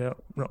like I'm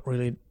not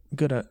really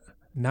good at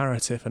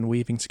narrative and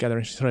weaving together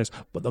interesting stories.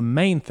 But the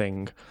main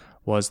thing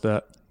was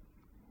that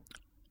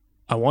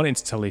I wanted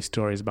to tell these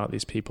stories about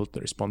these people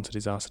that respond to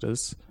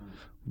disasters,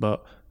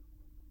 but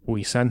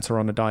we center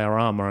on a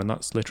diorama, and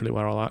that's literally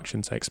where all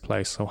action takes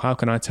place. So how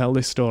can I tell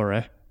this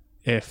story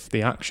if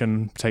the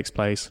action takes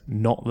place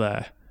not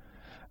there?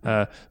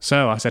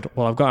 So I said,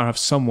 well, I've got to have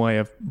some way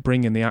of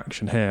bringing the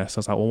action here. So I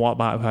was like, well, what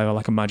about if I have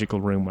like a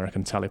magical room where I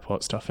can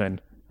teleport stuff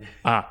in?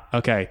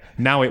 Okay,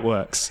 now it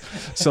works.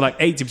 So like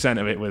 80%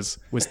 of it was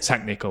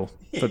technical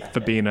for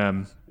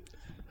being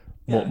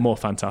more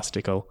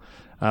fantastical.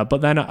 But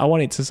then I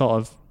wanted to sort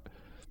of,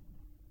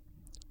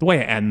 the way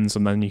it ends,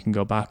 and then you can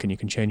go back and you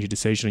can change your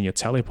decision and you're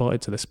teleported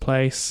to this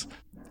place.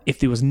 If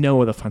there was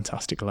no other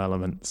fantastical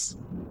elements,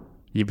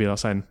 you'd be like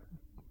saying,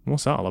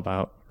 what's that all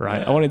about?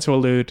 Right? I wanted to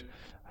allude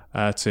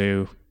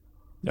to,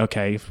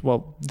 okay,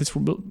 well, this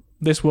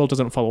world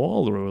doesn't follow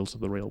all the rules of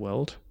the real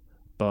world,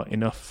 but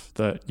enough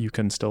that you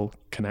can still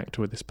connect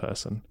with this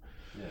person.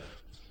 Yeah.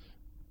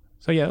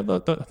 So yeah, I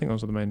think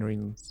those are the main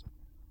reasons.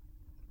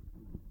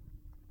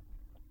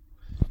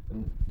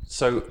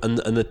 So, and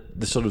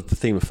the sort of the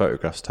theme of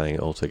photographs tying it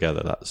all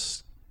together,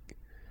 that's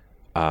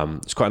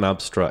it's quite an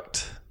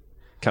abstract.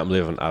 Can't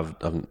believe I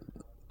haven't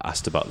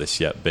asked about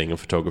this yet, being a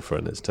photographer,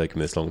 and it's taken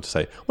me this long to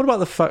say, what about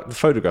the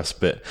photographs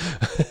bit?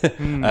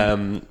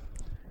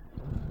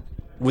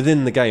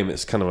 Within the game,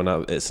 it's kind of an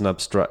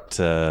abstract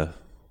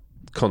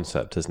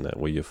concept, isn't it?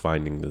 Where you're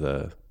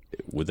finding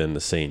within the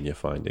scene, you're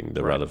finding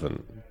the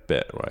relevant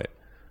bit, right?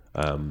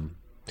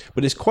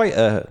 But it's quite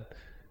a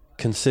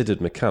considered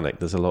mechanic.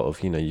 There's a lot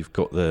of, you've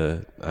got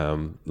the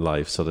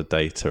live sort of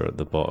data at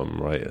the bottom,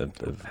 right?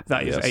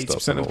 That is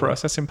 80% of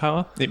processing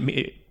power.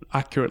 It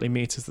accurately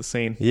meters the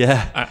scene.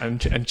 Yeah. And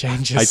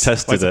changes. I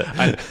tested it.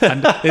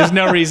 And there's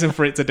no reason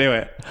for it to do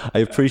it. I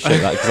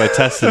appreciate that, because I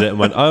tested it and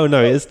went, oh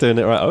no, it is doing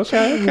it right.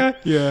 Okay.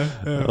 Yeah.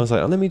 I was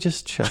like, oh, let me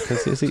just check.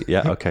 Is he?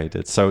 Yeah, okay, it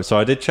did. So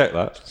I did check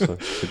that. So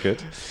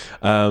good.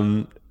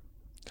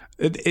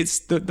 It's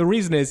the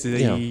reason is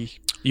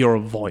you're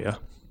a voyeur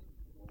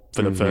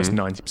for the first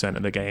 90%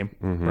 of the game,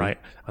 right?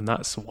 And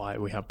that's why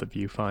we have the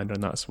viewfinder,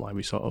 and that's why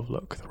we sort of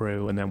look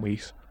through, and then we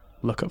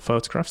look at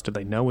photographs. Do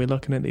they know we're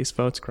looking at these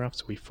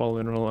photographs? Are we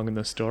following along in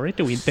the story?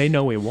 They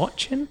know we're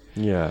watching?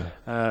 Yeah.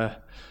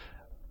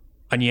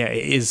 And yeah,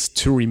 it is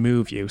to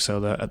remove you so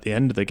that at the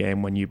end of the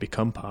game, when you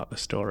become part of the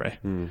story,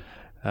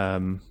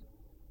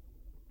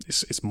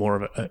 it's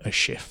more of a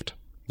shift.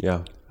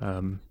 Yeah.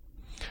 And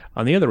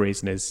the other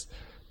reason is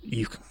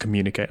you can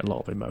communicate a lot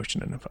of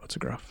emotion in a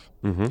photograph.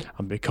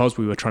 And because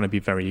we were trying to be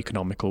very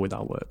economical with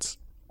our words,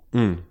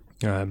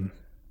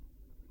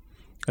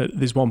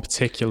 there's one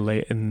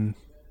particularly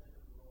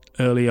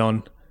early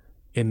on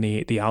in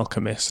the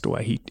Alchemist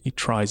where he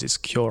tries his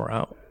cure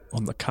out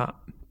on the cat.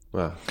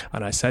 Wow.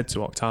 And I said to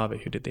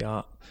Octavi, who did the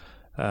art,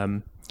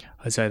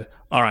 I said,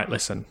 all right,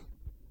 listen,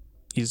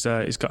 he's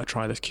got to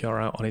try this cure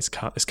out on his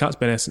cat. This cat's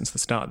been here since the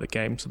start of the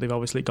game, so they've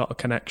obviously got a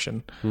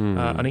connection.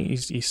 And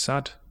he's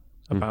sad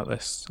about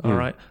this, all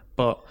right?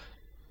 But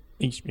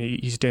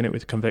he's doing it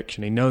with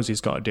conviction. He knows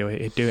he's got to do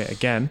it. He'd do it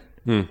again.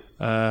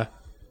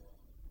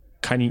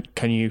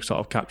 Can you sort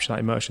of capture that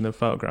emotion in the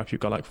photograph?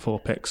 You've got like 4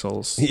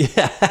 pixels.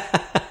 Yeah.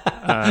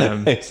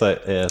 It's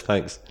like, yeah,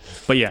 thanks.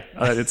 But yeah,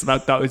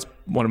 that was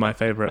one of my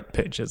favourite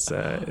pictures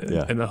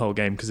in the whole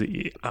game, because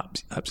it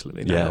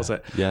absolutely nails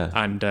it. Yeah.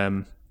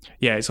 And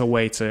it's a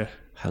way to...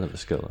 Hell of a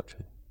skill,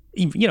 actually.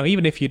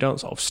 Even if you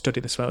don't sort of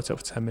study this photo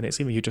for 10 minutes,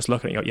 even if you just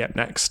look at it and go, yeah,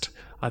 next,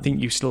 I think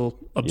you still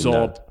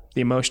absorb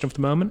the emotion of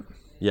the moment.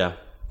 Yeah.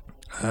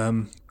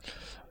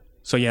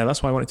 So yeah,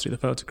 that's why I wanted to do the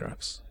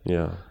photographs.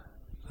 Yeah.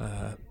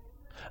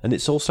 And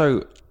it's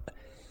also,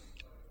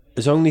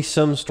 there's only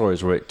some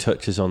stories where it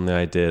touches on the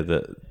idea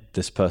that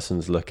this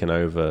person's looking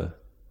over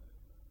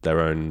their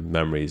own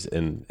memories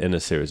in a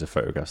series of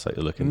photographs, like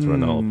you're looking through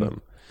an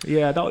album.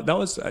 Yeah, that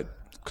was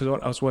because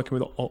I was working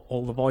with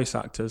all the voice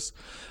actors,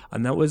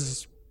 and that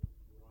was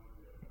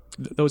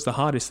the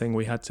hardest thing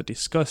we had to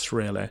discuss,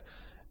 really,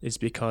 is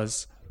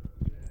because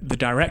the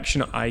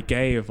direction I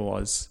gave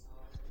was,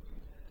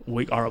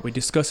 we're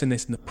discussing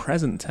this in the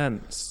present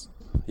tense,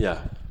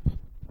 Yeah.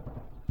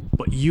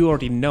 but you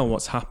already know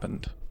what's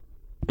happened.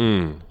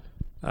 Mm.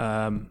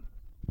 So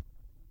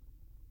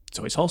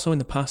it's also in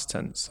the past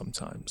tense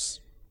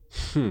sometimes.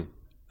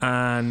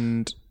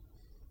 And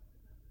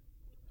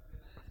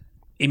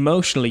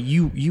emotionally,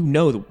 you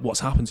know what's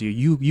happened to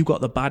you. You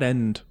got the bad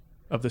end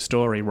of the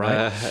story, right?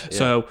 Yeah.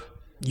 So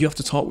you have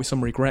to talk with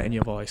some regret in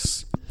your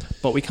voice.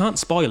 But we can't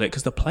spoil it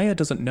because the player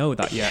doesn't know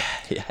that yet.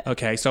 Yeah.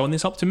 Okay, so in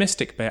this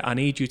optimistic bit, I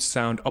need you to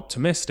sound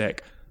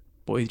optimistic,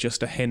 but with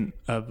just a hint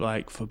of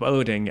like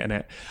foreboding in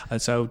it.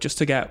 And so just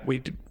to get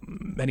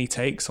many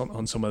takes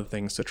on some of the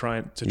things to try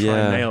and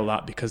nail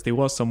that, because there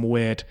was some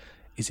weird,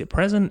 is it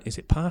present? Is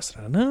it past?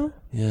 I don't know.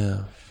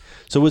 Yeah.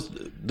 So was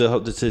the whole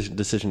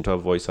decision to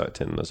have voice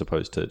acting as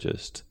opposed to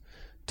just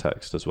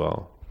text as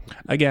well?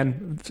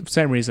 Again,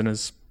 same reason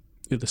as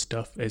the other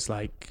stuff is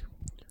like,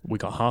 we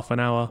got half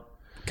an hour.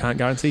 Can't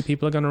guarantee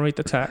people are going to read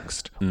the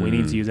text. We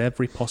need to use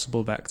every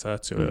possible vector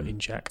to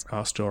inject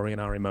our story and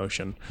our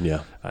emotion.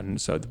 Yeah.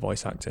 And so the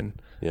voice acting,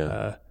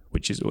 Yeah.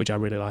 which I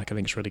really like, I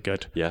think it's really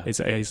good. Yeah. Is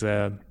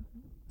a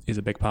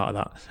big part of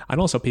that. And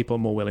also people are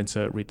more willing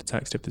to read the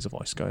text if there's a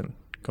voice going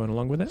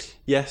along with it.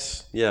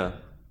 Yes. Yeah.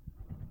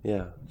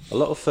 Yeah. A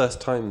lot of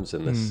first times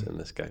in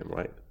this game,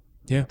 right?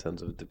 Yeah. In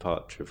terms of a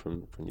departure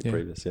from your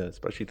previous,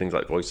 especially things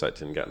like voice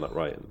acting and getting that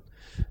right.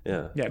 And,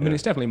 I mean,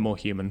 it's definitely more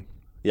human.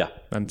 Yeah.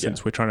 And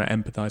since we're trying to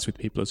empathize with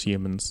people as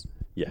humans,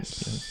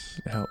 yes,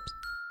 it helps.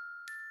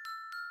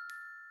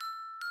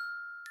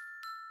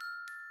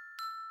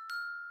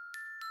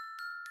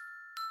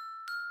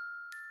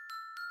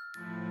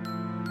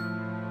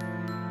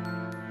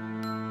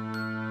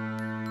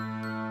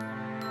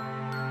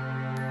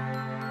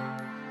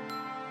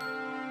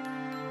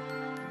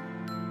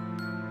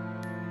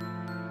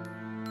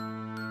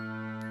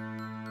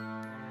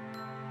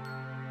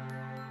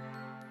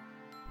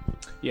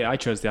 Yeah, I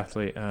chose the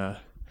athlete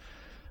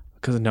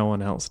because no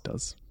one else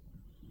does.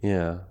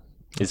 Yeah.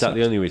 Is that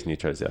the only reason you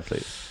chose the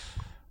athlete?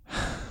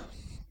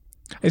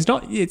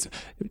 It's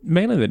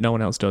mainly that no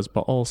one else does, but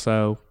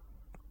also,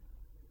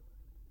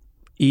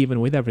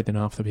 even with everything,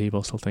 half the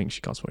people still think she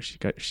got what she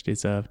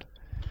deserved.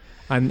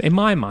 And in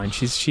my mind,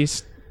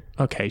 she's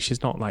okay.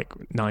 She's not like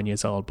 9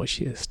 years old, but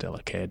she is still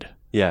a kid.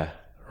 Yeah.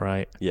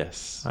 Right.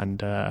 Yes.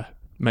 And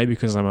maybe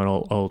because I'm an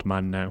old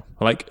man now.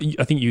 Like,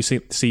 I think you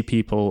see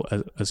people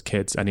as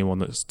kids, anyone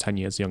that's 10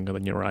 years younger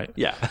than you, right?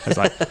 Yeah. It's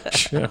like,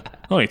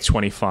 only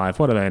 25.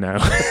 What do they know?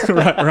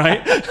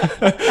 right?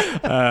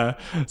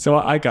 So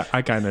I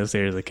kind of see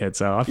her as a kid.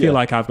 So I feel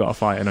like I've got to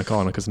fight in a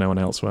corner because no one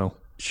else will.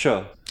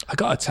 Sure. I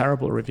got a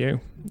terrible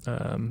review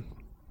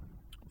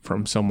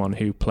from someone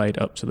who played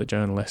up to the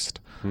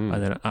journalist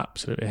and then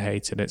absolutely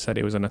hated it. Said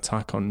it was an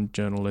attack on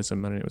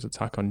journalism and it was an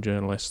attack on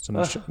journalists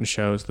and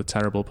shows the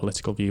terrible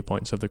political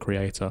viewpoints of the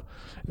creator.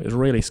 It was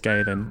really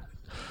scathing.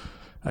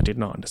 I did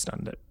not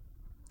understand it.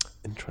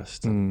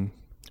 Interesting.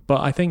 But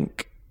I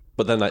think...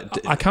 But then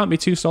I can't be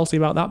too salty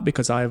about that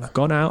because I've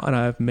gone out and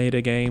I've made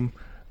a game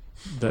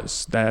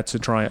that's there to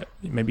try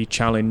maybe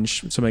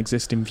challenge some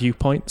existing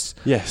viewpoints.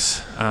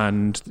 Yes.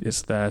 And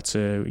it's there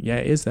to,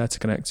 it is there to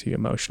connect to you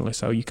emotionally.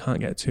 So you can't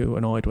get too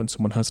annoyed when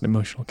someone has an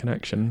emotional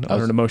connection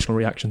or an emotional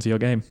reaction to your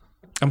game.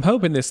 I'm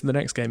hoping the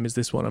next game is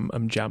this one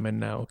I'm jamming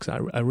now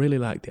because I really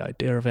like the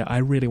idea of it. I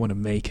really want to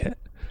make it.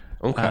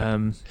 Okay.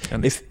 And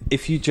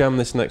if you jam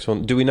this next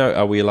one,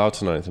 are we allowed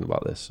to know anything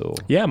about this? Or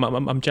yeah,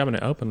 I'm jamming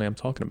it openly. I'm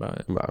talking about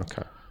it. Right,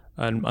 okay.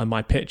 And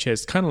my pitch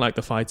is kind of like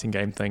the fighting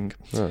game thing.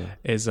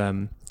 Is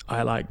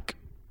I like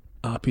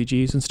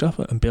RPGs and stuff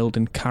and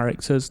building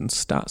characters and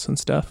stats and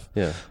stuff.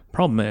 Yeah.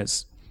 Problem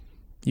is,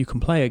 you can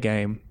play a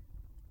game,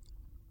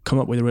 come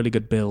up with a really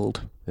good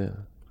build,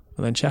 and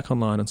then check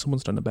online and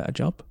someone's done a better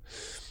job.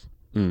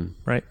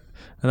 Right?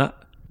 And that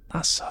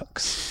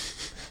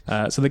sucks.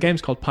 So the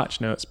game's called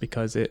Patch Notes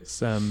because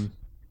it's every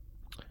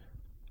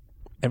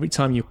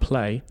time you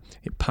play,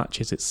 it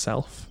patches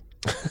itself.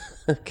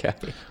 Okay.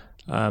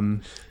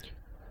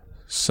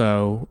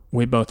 So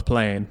we're both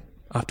playing.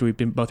 After we've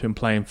both been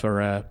playing for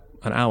an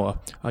hour,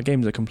 our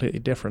games are completely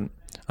different,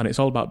 and it's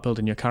all about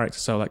building your character.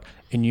 So, like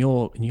in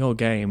your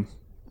game,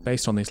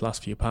 based on these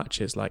last few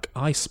patches, like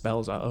ice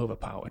spells are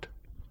overpowered.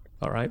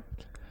 All right,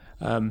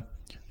 and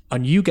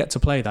you get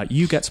to play that.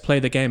 You get to play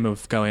the game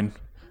of going,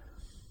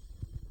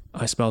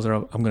 ice spells are.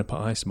 I'm going to put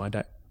ice in my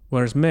deck.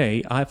 Whereas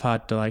me, I've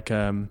had like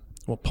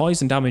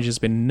poison damage has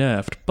been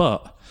nerfed,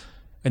 but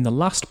in the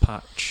last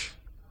patch,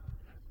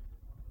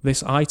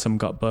 this item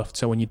got buffed,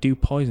 so when you do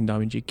poison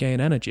damage, you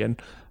gain energy,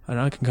 and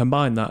I can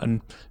combine that.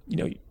 And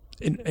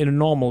in a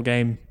normal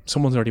game,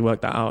 someone's already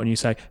worked that out, and you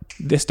say,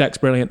 this deck's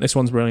brilliant, this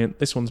one's brilliant,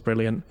 this one's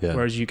brilliant. Yeah.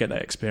 Whereas you get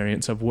that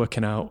experience of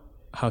working out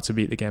how to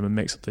beat the game and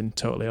make something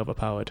totally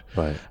overpowered.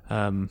 Right.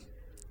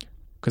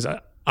 Because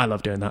I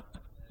love doing that.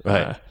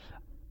 Right.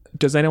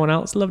 Does anyone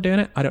else love doing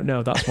it? I don't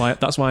know.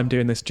 That's why I'm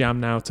doing this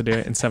jam now to do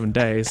it in 7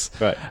 days.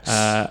 Right.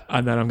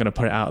 And then I'm going to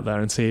put it out there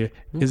and see,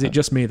 is it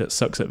just me that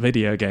sucks at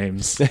video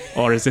games?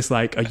 Or is this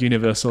like a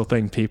universal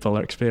thing people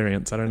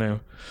experience? I don't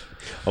know.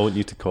 I want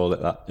you to call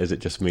it that. Is it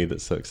just me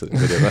that sucks at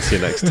video? That's your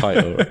next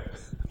title.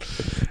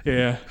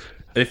 Yeah.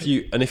 If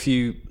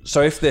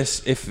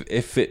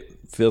it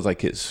feels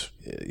like it's,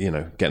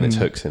 getting its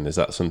hooks in, is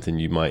that something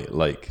you might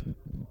like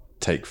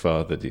take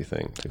further? Do you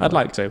think? I'd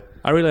like to.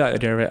 I really like the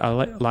idea of it. I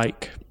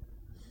like.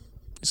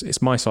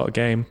 It's my sort of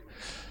game.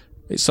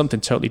 It's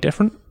something totally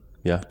different.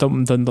 Yeah.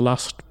 Than the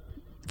last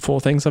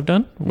 4 things I've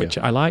done, which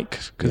I like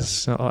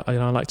because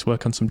I like to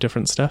work on some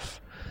different stuff.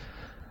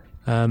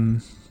 I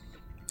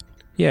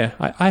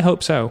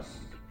hope so.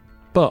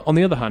 But on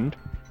the other hand,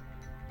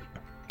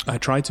 I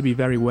try to be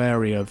very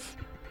wary of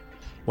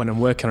when I'm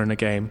working on a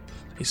game.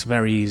 It's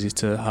very easy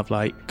to have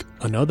like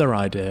another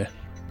idea,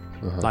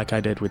 like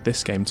I did with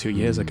this game 2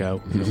 years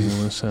ago.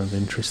 That sounds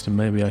interesting.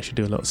 Maybe I should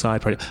do a little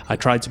side project. I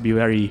tried to be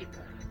very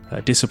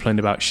disciplined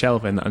about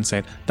shelving that and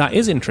saying that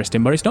is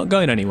interesting, but it's not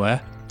going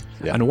anywhere.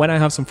 Yeah. And when I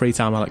have some free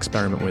time, I'll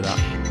experiment with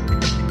that.